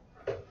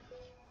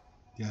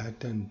 Der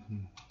hat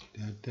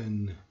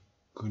dann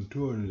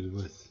Kontur oder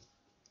sowas.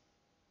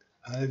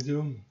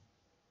 Also.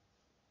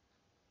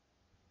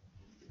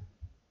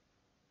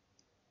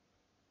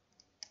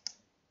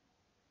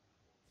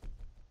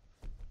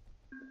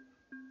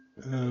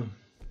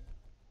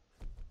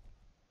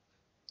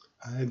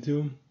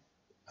 Also,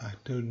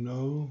 8.000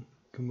 €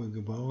 können wir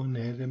gebrauchen,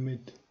 her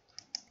damit.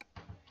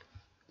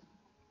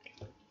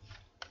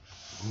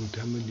 Gut,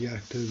 haben wir die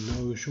 8.000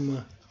 € schon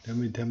mal.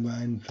 Damit haben wir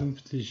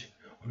 51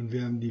 und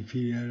wir haben die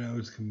Filiale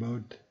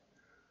ausgebaut.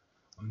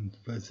 Und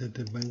was hat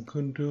der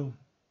Bankkonto?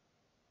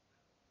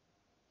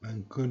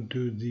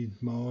 Bankkonto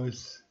sieht mal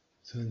aus.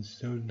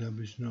 20.000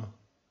 habe ich noch.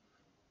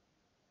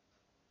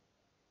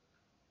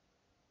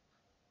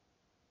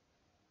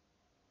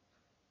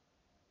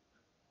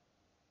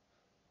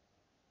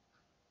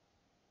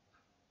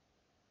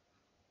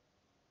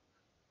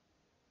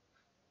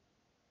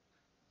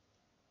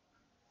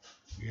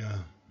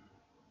 Ja.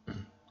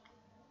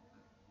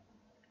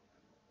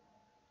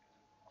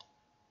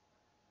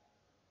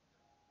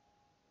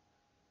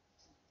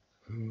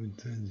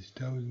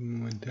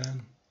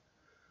 momentan.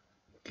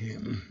 Okay.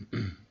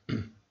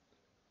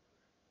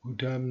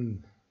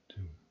 Guthaben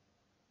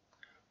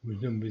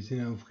muss noch ein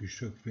bisschen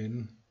aufgestockt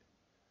werden.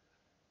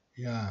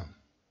 Ja.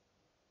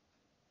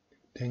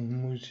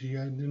 Denken muss ich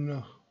also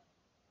noch.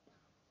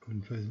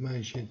 Und was mache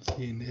ich jetzt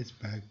hier in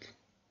Esbjerk?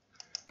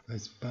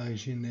 Was mache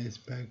ich in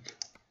Esbjerk?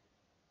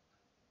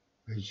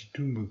 Welche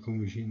Tun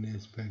bekomme ich in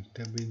Esbjerk?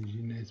 Da bin ich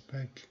in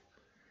Esbjerk.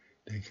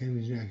 Da kann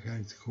ich nach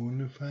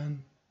Karlskrone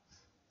fahren.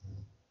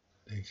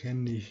 Da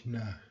kann ich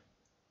nach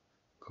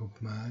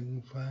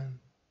Kopenhagen fahren.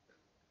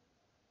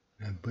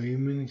 Nach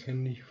Bremen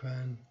kann ich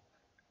fahren.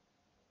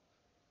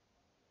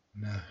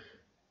 Nach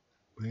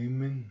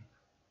Bremen.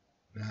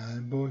 Nach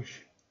Aalborg.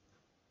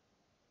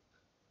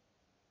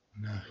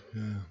 Nach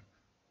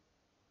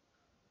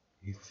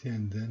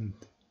Sand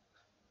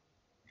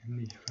kann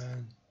ich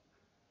fahren.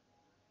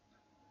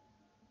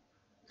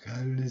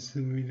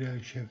 Karlsruhe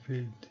wieder,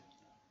 Sheffield.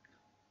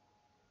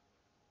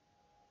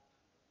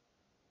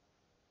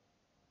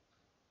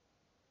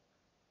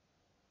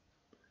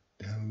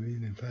 Da haben wir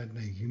eine Fahrt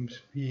nach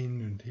Grimsby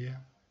hin und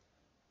her.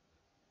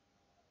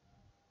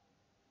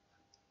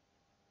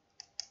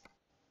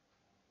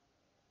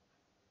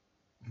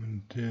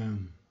 Und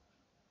dann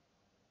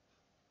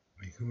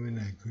können wir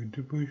nach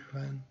Göteborg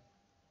fahren.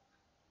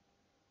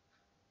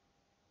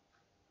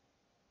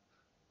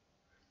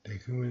 Da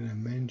können wir nach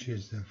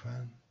Manchester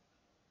fahren.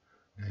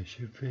 Nach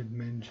Sheffield,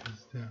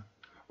 Manchester,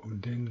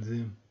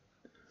 Odense.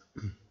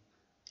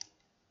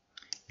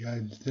 Ja,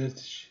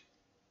 das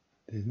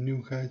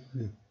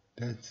Newcastle,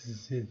 das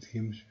ist jetzt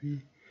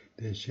Grimsby,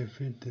 der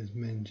Sheffield, das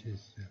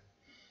Manchester.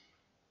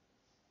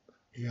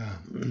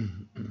 Ja.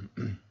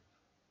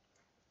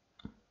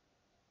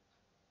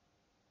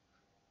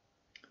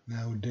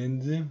 Nach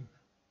Odense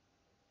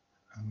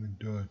haben wir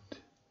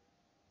dort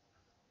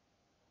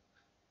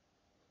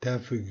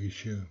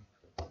Tafelgeschirr,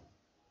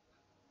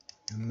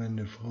 wenn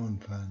meine Frauen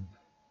fahren.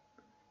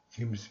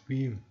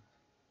 Grimsby.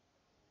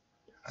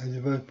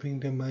 Also was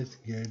bringt am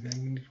meisten Geld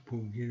eigentlich pro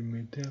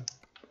Kilometer,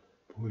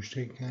 pro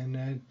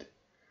Steckeinheit?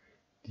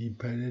 Die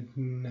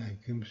Paletten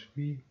nach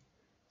Grimsby,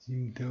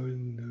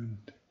 7.000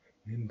 und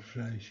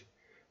Rindfleisch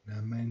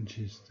nach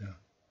Manchester.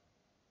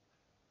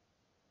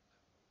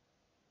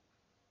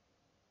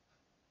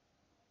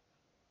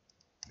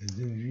 Das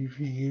sind wie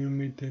viele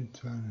Kilometer?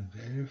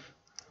 211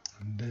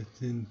 und das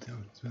sind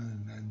auch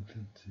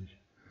 241.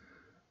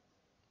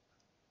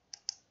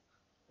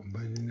 Und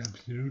bei den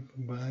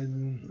absoluten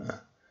Preisen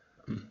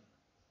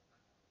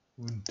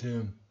und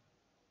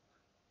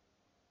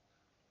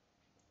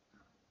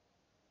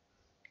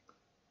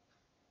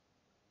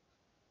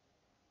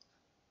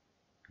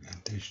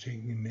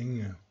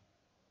Streckenlänge.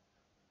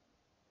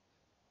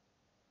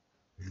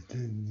 Das ist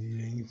die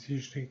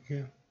längste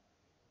Strecke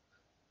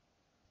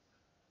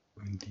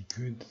und die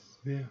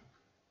kürzeste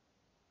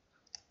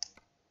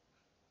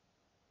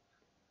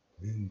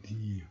sind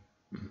die.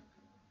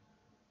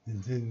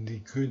 Das ist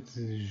die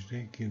kürzeste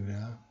Strecke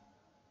da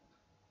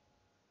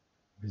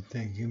bis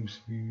der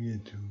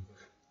Bewegung.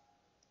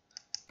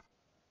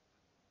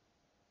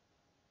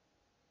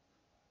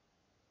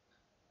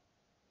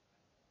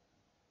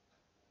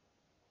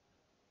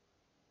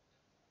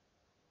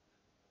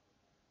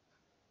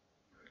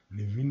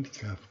 Eine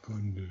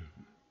Windkraftgondel.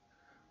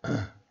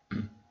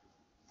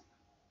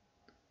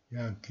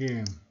 Ja,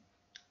 okay.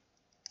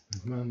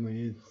 Was machen wir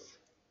jetzt?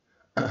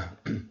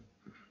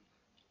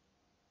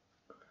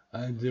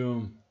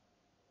 Also,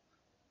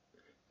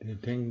 der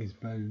Tank ist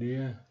bald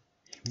leer.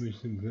 Ich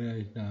müsste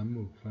vielleicht nach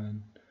Hamburg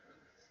fahren.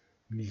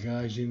 In die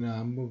Garage nach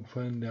Hamburg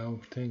fahren, da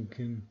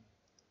auftanken.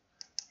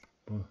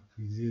 Boah,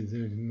 wie sieht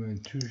das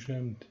mein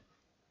Zustand?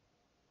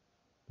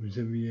 Muss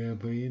er wieder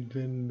repariert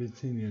werden, ein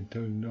bisschen, ja,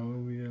 1000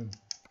 € wieder.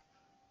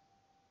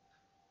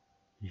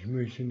 Ich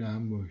möchte nach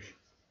Hamburg.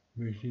 Ich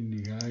möchte in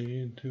die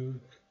Garage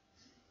zurück.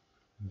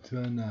 Und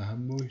zwar nach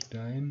Hamburg,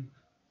 dahin.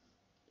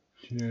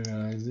 Schnelle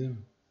Reise.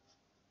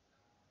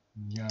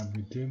 Ja,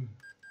 bitte.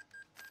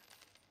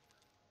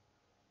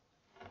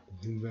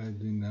 Jetzt sind wir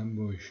also in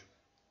Hamburg.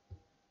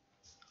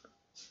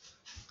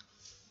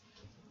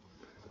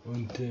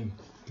 Und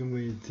können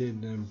wir jetzt hier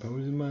eine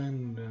Pause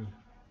machen? Oder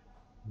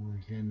wollen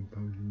wir keine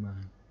Pause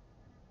machen?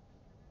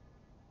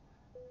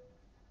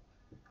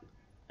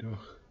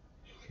 Doch,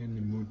 ich kann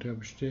den Motor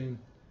abstellen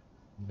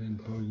und dann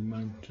Pause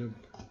machen. Stopp.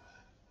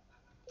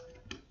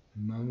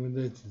 Dann machen wir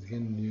das. Jetzt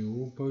kann ich die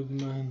Ruhepause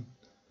machen.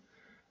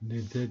 In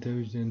der Zeit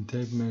habe ich dann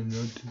Zeit, meine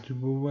Leute zu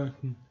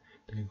beobachten.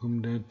 Dann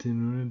kommt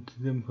 1300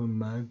 zusammen von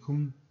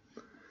Malcolm.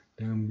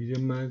 Dann wieder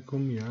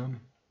Malcolm, ja.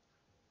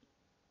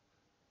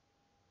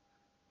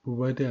 Wo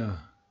war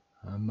der?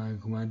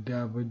 Malcolm,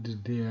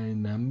 arbeitet der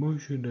in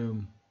Hamburg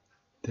oder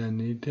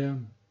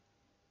Taneta?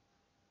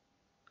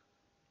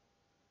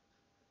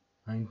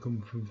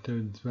 Einkommen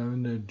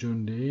 5200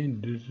 John D.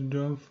 in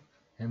Düsseldorf.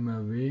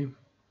 MAW.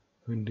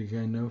 Konnte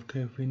keinen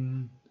Auftrag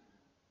finden.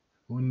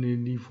 Ohne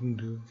Lieferung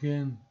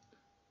zurückkehren.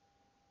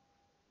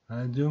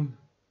 Also,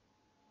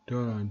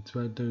 Dollar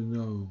 2000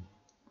 €.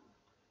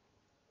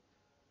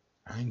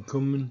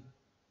 Einkommen.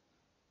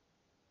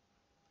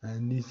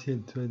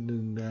 Alicia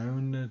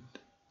 2300.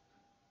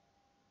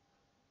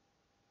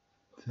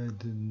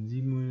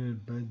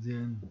 2700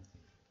 Basian.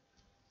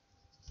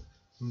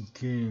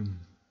 Okay.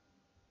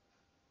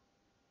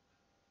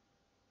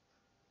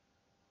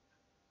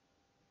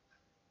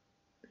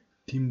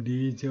 Team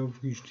D ist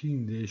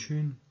aufgestiegen, sehr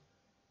schön.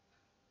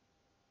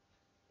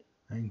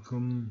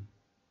 Einkommen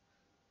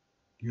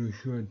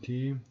Joshua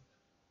T.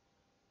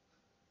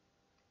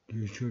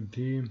 Joshua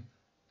T.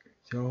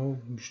 ist auch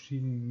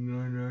aufgestiegen,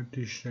 9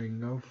 Leute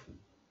steigen auf.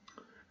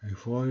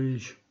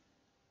 Erfreulich.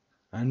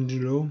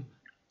 Angelo,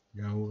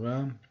 ja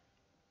hurra.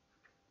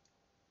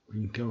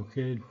 Bringt auch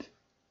Geld.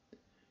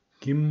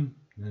 Kim,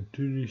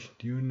 natürlich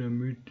die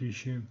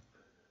unermüdliche.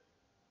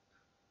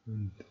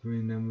 Und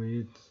wen haben wir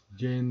jetzt?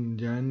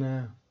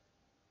 Jana.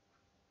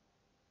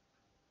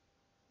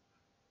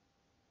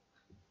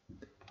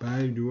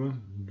 Baldur,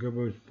 ich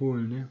glaube aus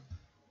Polen, ne?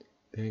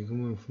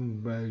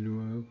 3,5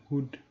 Baldur,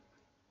 gut.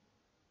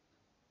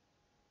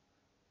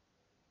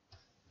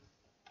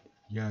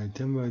 Ja, jetzt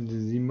haben wir also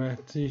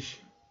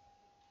 87.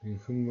 Dann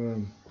können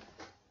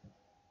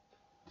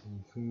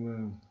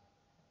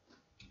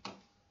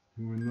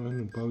wir noch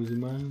eine Pause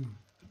machen.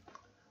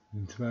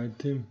 Eine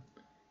zweite.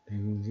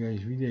 Dann kommt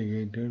gleich wieder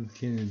Geld raus.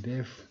 Kenneth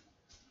F.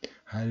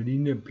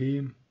 Haline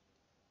P.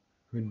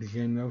 Könnte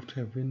keinen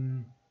Auftrag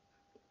finden.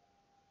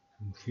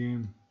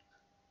 Okay.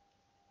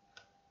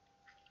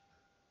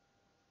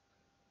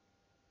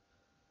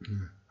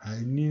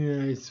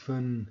 Haline ist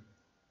von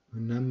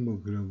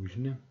Hamburg, glaube ich,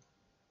 ne?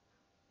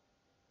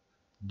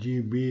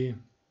 GB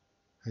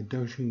hat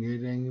auch schon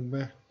Geld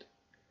eingebracht.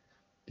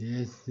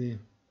 Der erste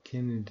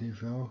Kenneth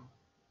F. auch.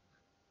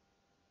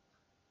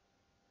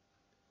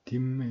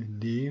 Tim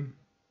D.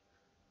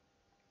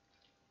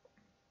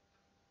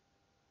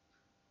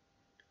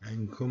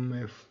 Einkommen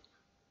F.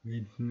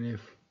 Milton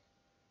F.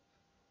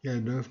 Ja,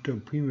 läuft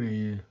doch prima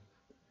hier.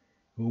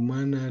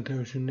 Romana hat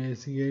auch schon das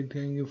erste Geld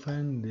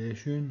reingefahren, sehr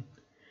schön.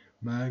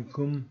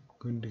 Malcolm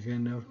konnte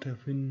keinen Auftrag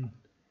finden.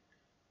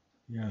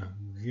 Ja,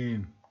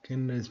 okay.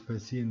 Kann das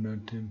passieren,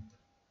 Leute?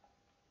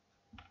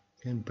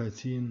 Kann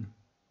passieren.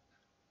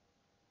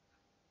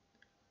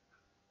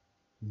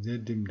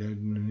 Seitdem da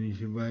noch nicht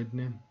so weit,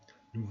 ne?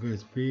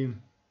 Lukas P.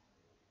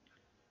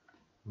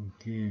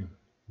 Okay.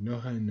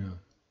 Noch einer.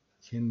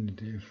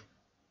 Kenneth F.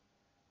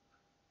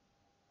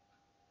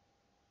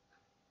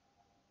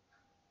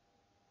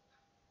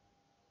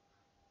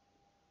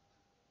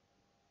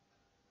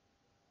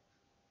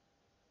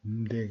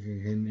 Der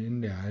kein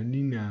Ende.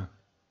 Halina.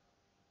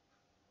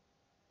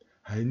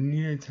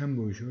 Halina ist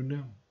Hamburg,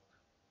 oder?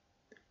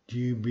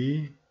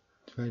 GB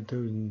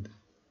 2000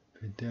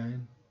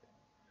 verteilen.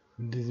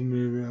 Und da sind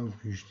wir wieder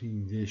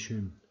aufgestiegen, sehr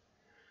schön.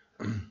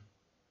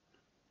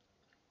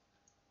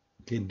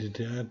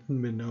 Geldete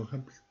Daten werden auch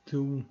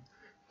abgezogen,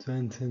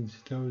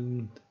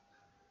 22.000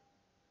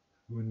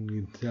 wurden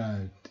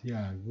gezahlt,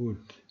 ja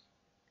gut.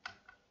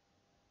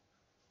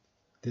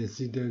 Das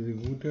sieht also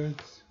gut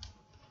aus.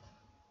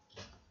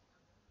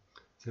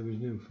 Jetzt habe ich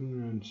nur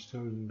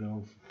 95.000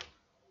 drauf.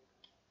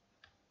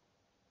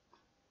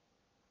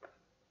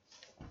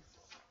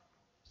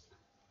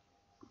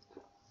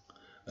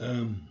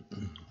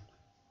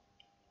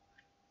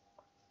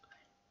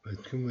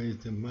 Was können wir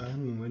jetzt noch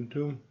machen?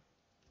 Momentum.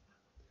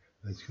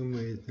 Was können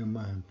wir jetzt noch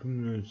machen?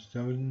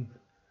 95.000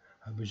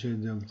 habe ich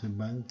jetzt auf der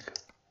Bank.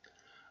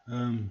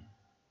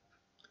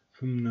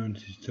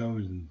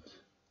 95.000.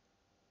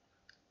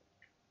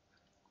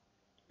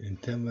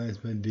 Jetzt haben wir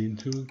erstmal den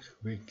zurück,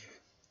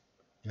 weg.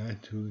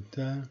 Ja,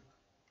 zurückzahlen.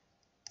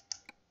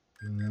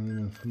 Dann haben wir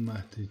noch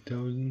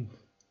 85.000.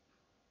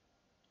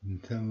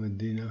 Jetzt haben wir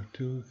den auch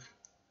zurück.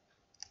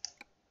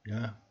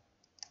 Ja.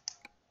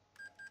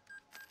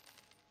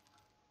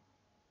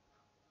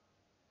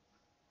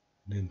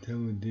 Dann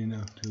haben wir den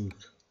auch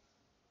zurück.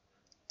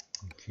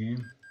 Okay.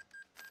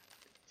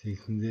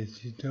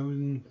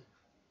 66.000.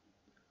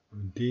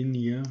 Und den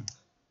hier,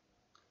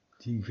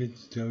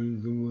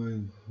 47.000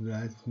 können wir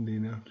leisten,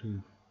 den auch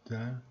zu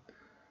zahlen.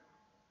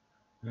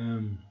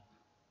 Dann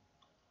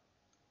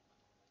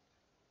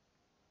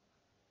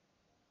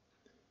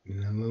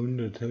haben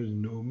wir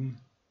 100.000 oben.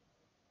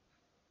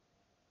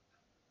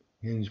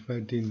 Kann ich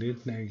bald den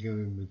dritten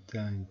LKW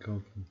bezahlen,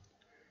 kaufen.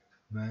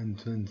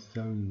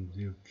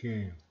 21.000,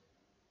 okay.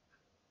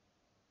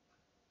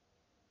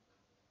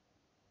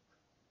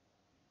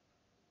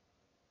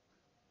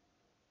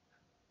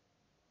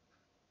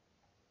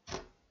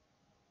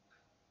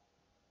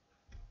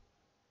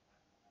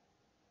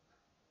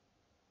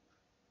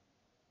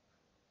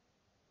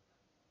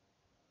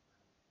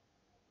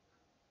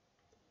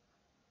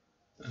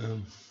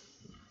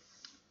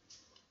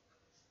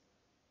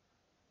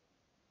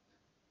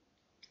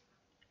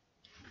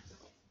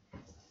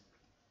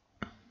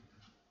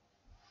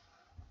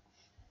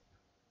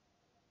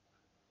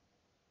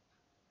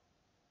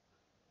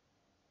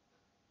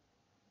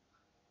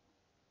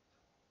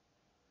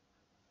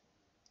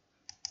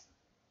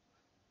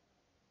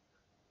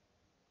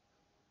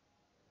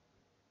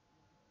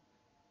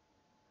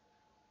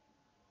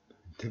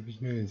 Jetzt habe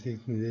ich nur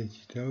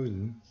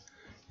 66.000.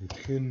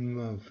 Jetzt können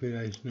wir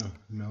vielleicht noch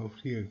einen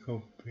Auflieger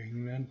kaufen für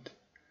England.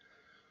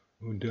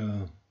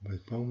 Oder was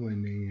brauchen wir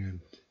in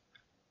England?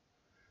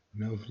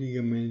 Einen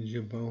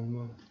Aufliegermanager brauchen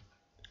wir.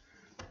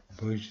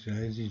 Brauche ich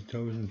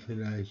 30.000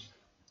 vielleicht.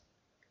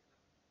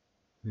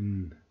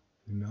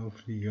 Einen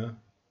Auflieger.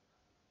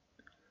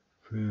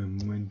 Für einen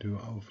Moment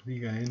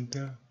Auflieger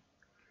hinter.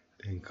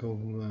 Dann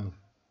kaufen wir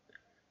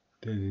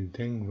den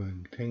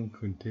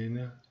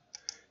Tankcontainer.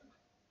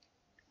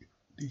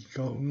 Die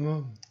kaufen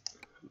wir.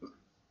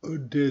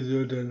 Und der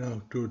soll dann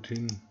auch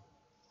dorthin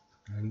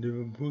nach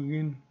Liverpool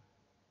gehen.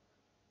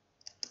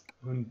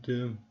 Und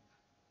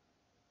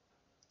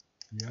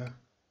ja.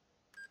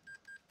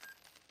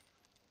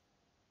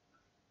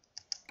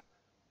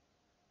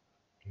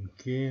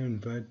 Okay,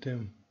 und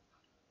weiter.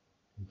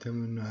 Jetzt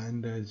haben wir nur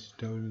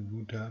 31.000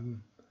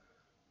 Guthaben.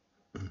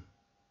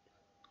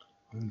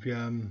 Und wir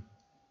haben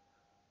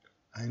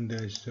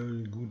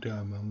 31.000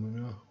 Guthaben haben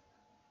wir noch.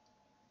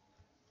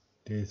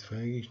 Der ist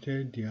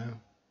freigestellt,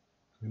 ja.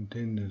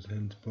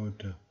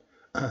 Containertransporter.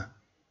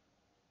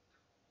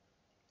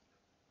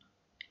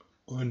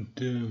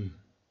 Und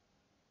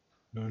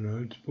noch ein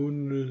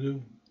Holzboden oder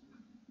so.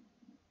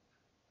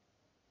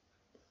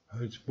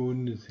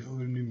 Holzboden ist ja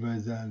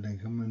universal, da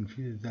kann man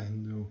viele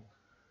Sachen so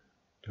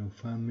drauf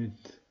fahren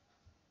mit.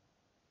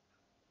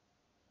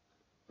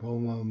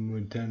 Brauchen wir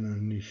momentan noch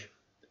nicht.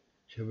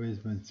 Ich habe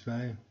jetzt mal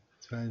zwei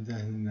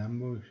Sachen in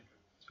Hamburg,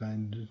 2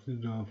 in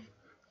Düsseldorf,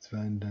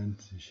 2 in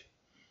Danzig.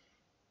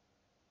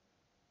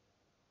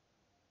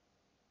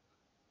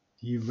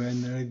 Die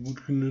werden alle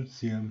gut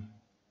genutzt hier,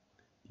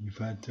 die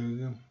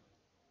Fahrzeuge.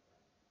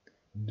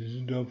 In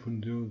Düsseldorf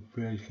und so,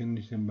 vielleicht kann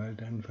ich dann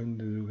bald anfangen,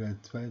 da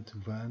sogar 2 zu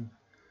fahren.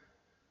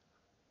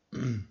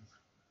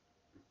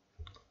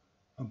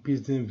 Ob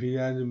jetzt eine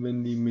Filiale,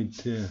 wenn die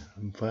mit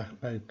dem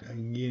Frachtmarkt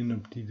agieren,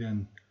 ob die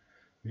dann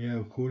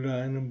mehr Kohle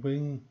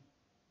reinbringen.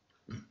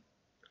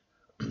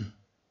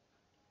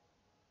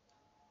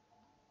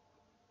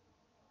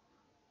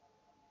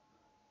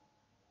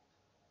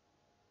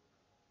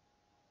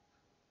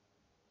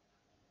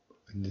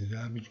 Und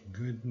da habe ich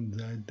gehört,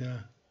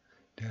 der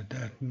hat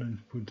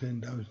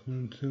 98%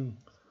 Ausnutzung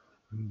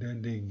und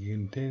dann der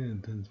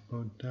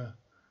Containertransporter,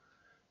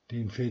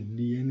 den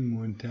verlieren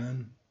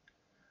momentan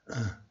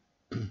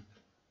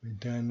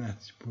mit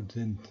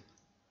 83%.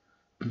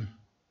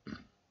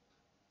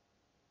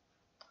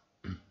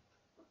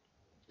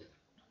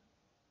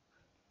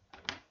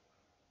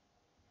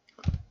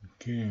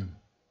 Okay.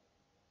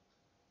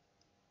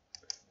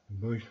 Dann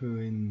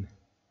bräuchten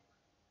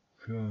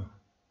wir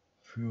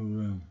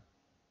für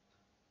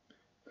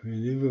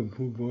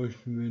Liverpool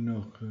bräuchten wir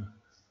noch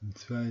einen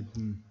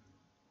zweiten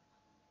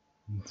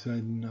einen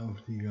zweiten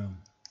Auflieger.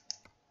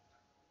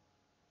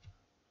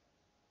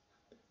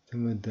 Jetzt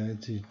haben wir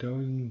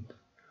 30.000,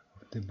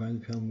 auf der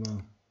Bank haben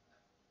wir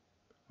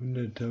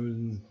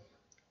 100.000,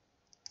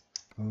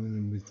 brauchen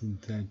wir ein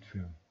bisschen Zeit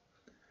für.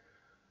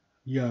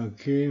 Ja,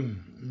 okay,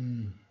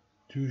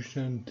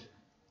 Zustand,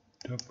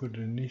 top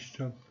oder nicht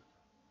top,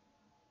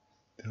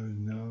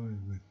 1000 Euro.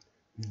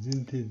 Wir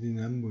sind jetzt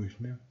in Hamburg,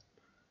 ne?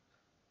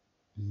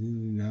 Wir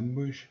sind in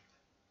Hamburg.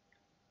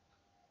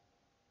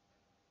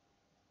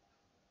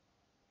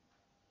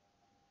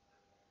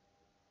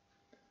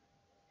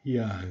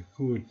 Ja,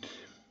 gut,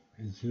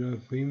 es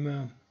läuft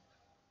prima.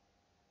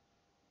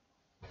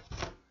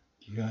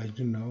 Die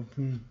Garagen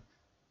laufen.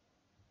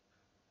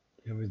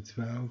 Ich habe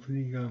 2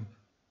 Auflieger.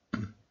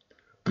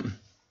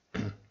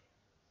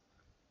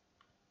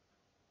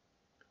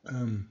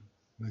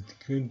 Was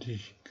könnte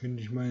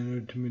ich meine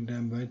Leute mit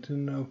einem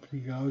weiteren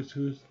Auflieger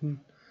ausrüsten?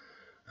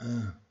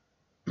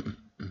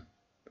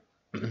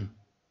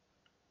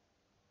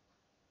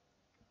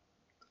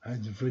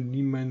 Also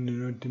verdienen meine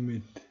Leute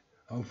mit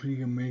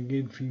Auflieger mehr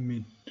Geld wie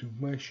mit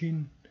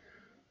Zugmaschinen.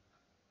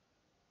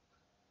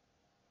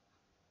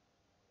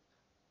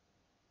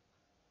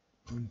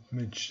 Und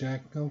mit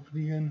starken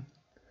Aufliegern.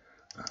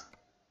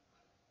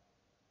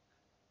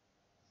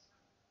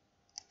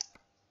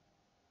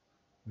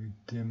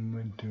 Mit dem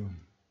Motto.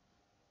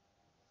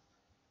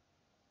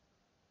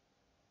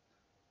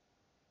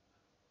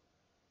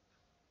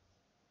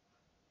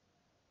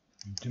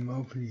 Mit dem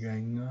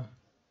Aufliegerhänger.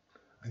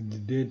 Also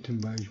der zum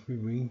Beispiel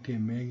bringt der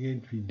mehr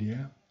Geld wie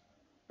der.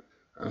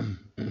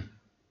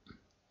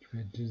 Ich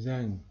würde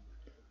sagen.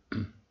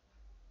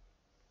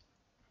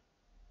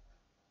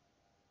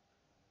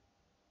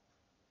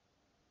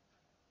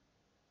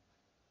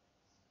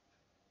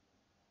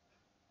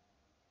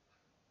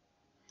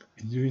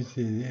 So ist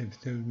der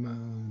selbst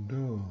mal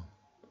da.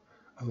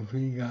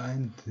 Auflieger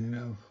Einzel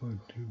auf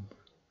Vortyp.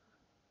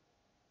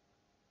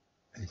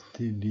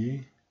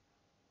 STD.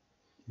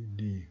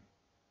 CD.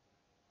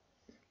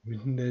 Wo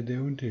ist denn da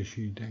der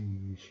Unterschied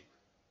eigentlich?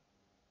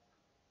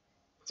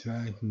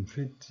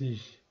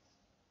 248,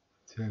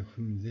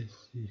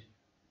 265,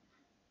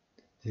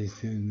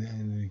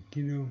 600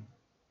 Kilo.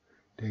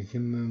 Da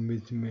kann man ein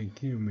bisschen mehr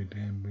Kilo mit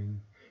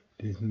reinbringen.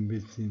 Da kann man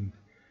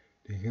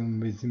ein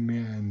bisschen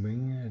mehr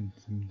einbringen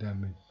als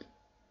damit.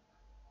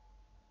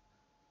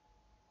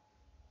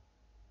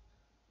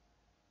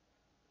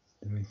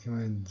 Damit kann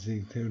man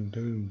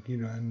 6.000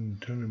 Kilo an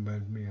Tonne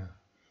bald mehr.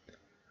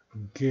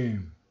 Okay,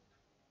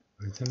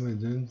 was haben wir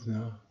sonst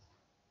noch?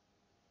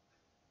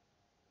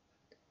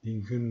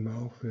 Den können wir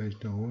auch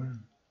vielleicht noch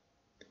holen.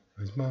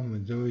 Was machen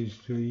wir? Soll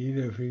ich zu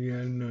jeder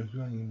Filiale noch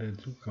so einen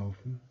dazu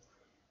kaufen?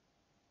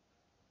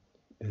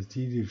 Dass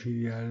jede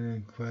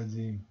Filiale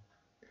quasi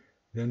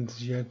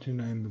 20 hat und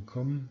einen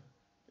bekommen,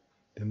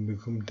 dann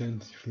bekommt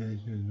 20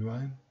 vielleicht nur so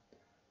einen.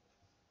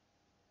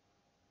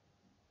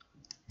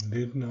 Einen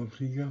dritten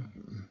Auflieger.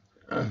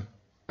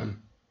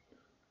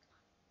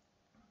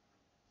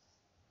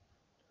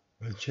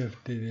 Was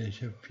schafft der? Der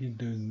schafft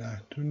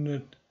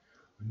 4.800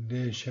 und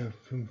der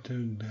schafft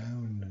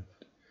 5.300.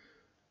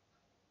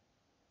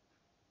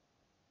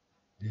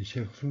 Der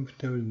schafft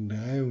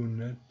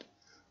 5.300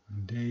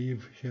 und der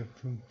hier schafft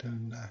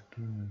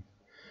 5.800.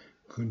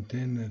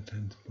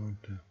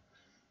 Containertransporter.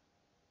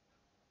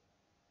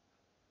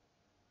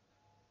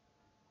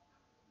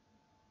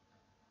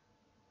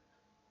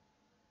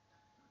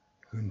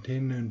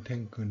 Container und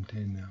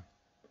Tankcontainer.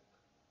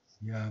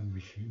 Ja, habe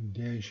ich.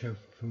 Der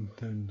schafft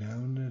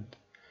 5.300.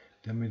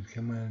 Damit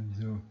kann man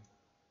so.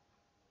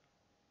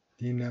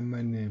 Den haben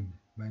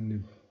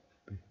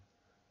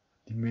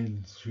die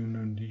Mädels schon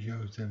und ich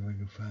auch selber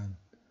gefahren.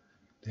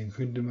 Dann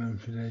könnte man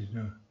vielleicht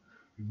noch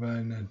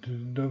überall nach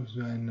Düsseldorf,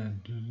 so einen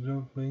nach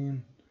Düsseldorf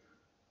bringen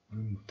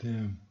und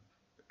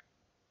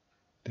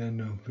dann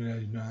noch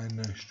vielleicht noch einen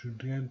nach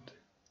Stuttgart,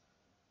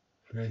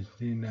 vielleicht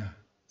den nach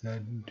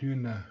Seitentür,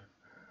 nach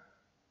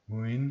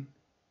wohin?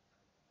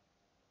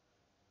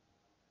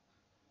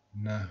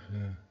 Nach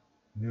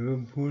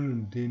Liverpool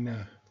und den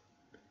nach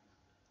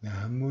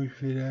Hamburg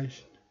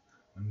vielleicht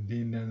und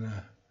den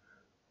danach,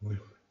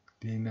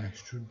 den nach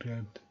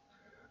Stuttgart.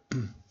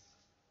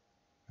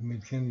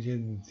 Damit kann ich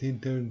jetzt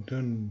 10.000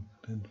 Tonnen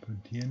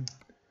transportieren.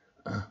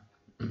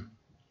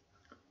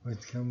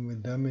 Was kann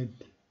man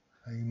damit?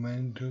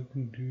 Allgemeine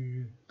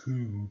Trockentücher,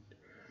 Kühlgut.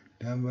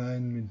 Da haben wir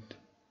einen mit,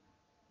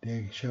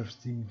 der schafft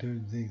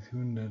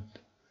 7.600.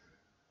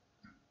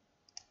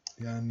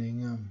 Der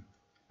Anhänger.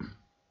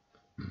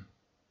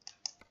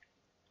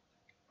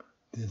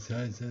 Das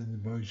heißt also,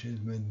 brauche ich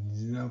erstmal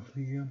diesen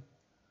Auflieger.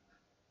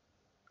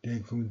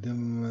 Der kommt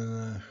dann mal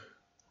nach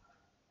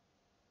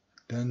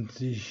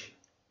Danzig.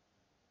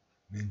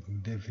 Dann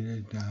kommt der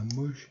vielleicht nach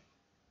Hamburg.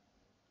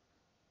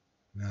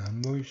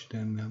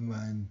 Dann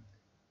haben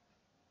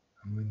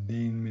wir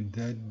den mit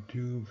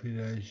Seitentüre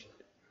vielleicht,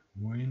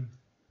 wohin?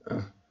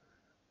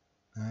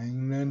 Nach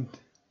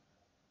England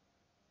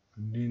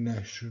und den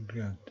nach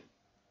Stuttgart.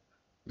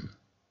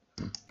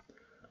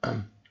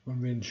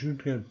 Und wenn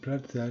Stuttgart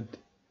Platz hat,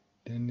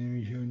 dann nehme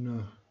ich auch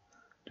noch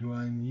so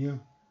einen hier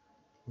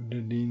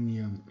oder den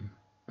hier.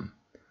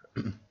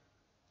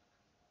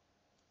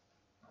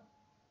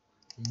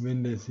 Und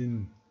wenn das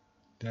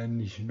da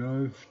nicht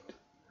läuft,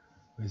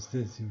 was ist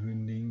das hier für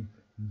ein Ding?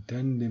 Ein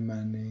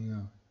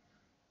Tandemanhänger.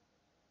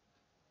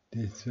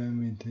 Der ist 2,70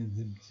 Meter,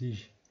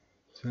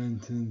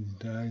 22,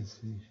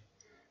 30,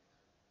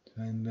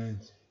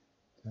 32,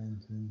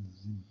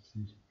 22,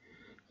 70.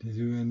 Der ist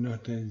sogar noch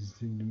 30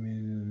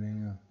 cm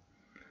länger.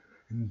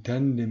 Ein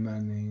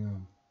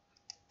Tandemanhänger.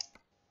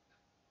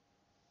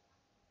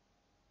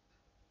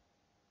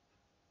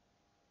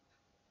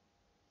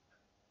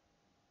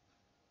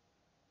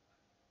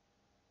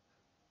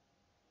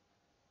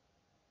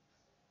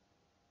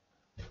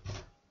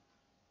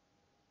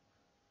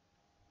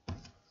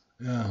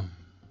 Ja.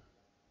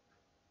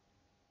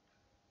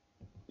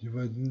 So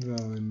weit sind wir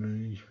aber noch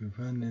nicht. Wir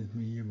fahren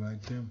erstmal hier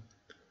weiter.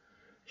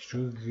 Ich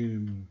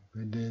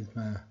werde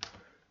erstmal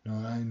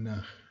noch einen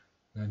nach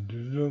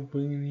Düsseldorf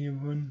bringen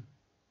hiervon.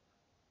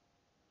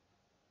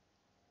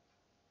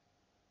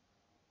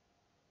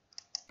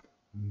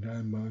 Und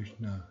dann baue ich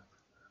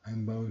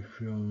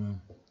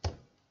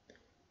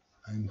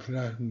einen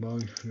flachen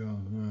baue ich für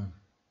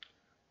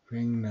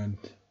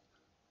England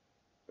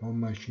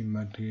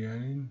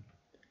Baumaschinenmaterialien.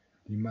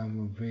 Die machen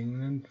wir für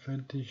England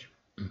fertig.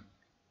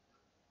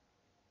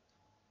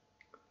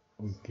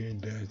 Okay,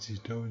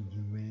 30.000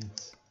 sind wir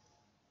jetzt.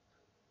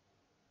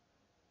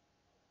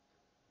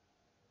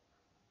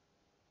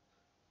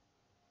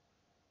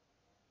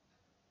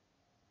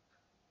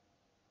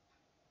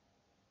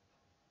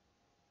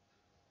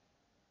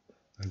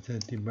 Was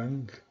hat die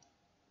Bank?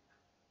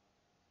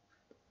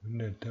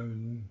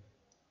 100.000.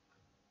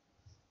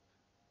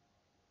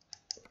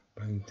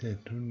 Bank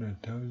sagt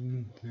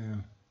 100.000.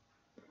 Ja.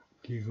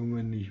 Hier kommen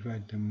wir nicht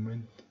weiter im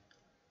Moment.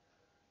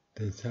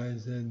 Das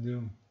heißt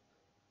also,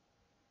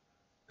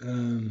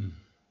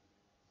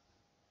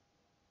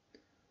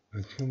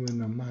 was können wir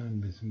noch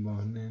machen bis zum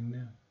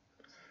Wochenende?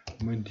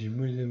 Moment, ich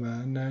muss immer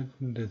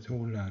anhalten und das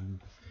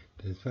hochladen.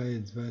 Das war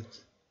jetzt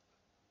was.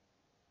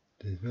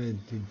 Das war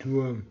jetzt die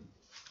Tour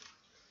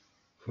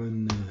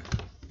von,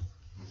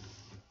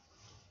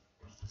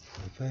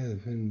 was war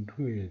das für eine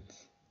Tour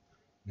jetzt?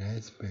 In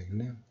Esbjerk,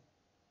 ne?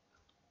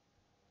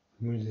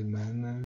 Ich muss immer anhalten.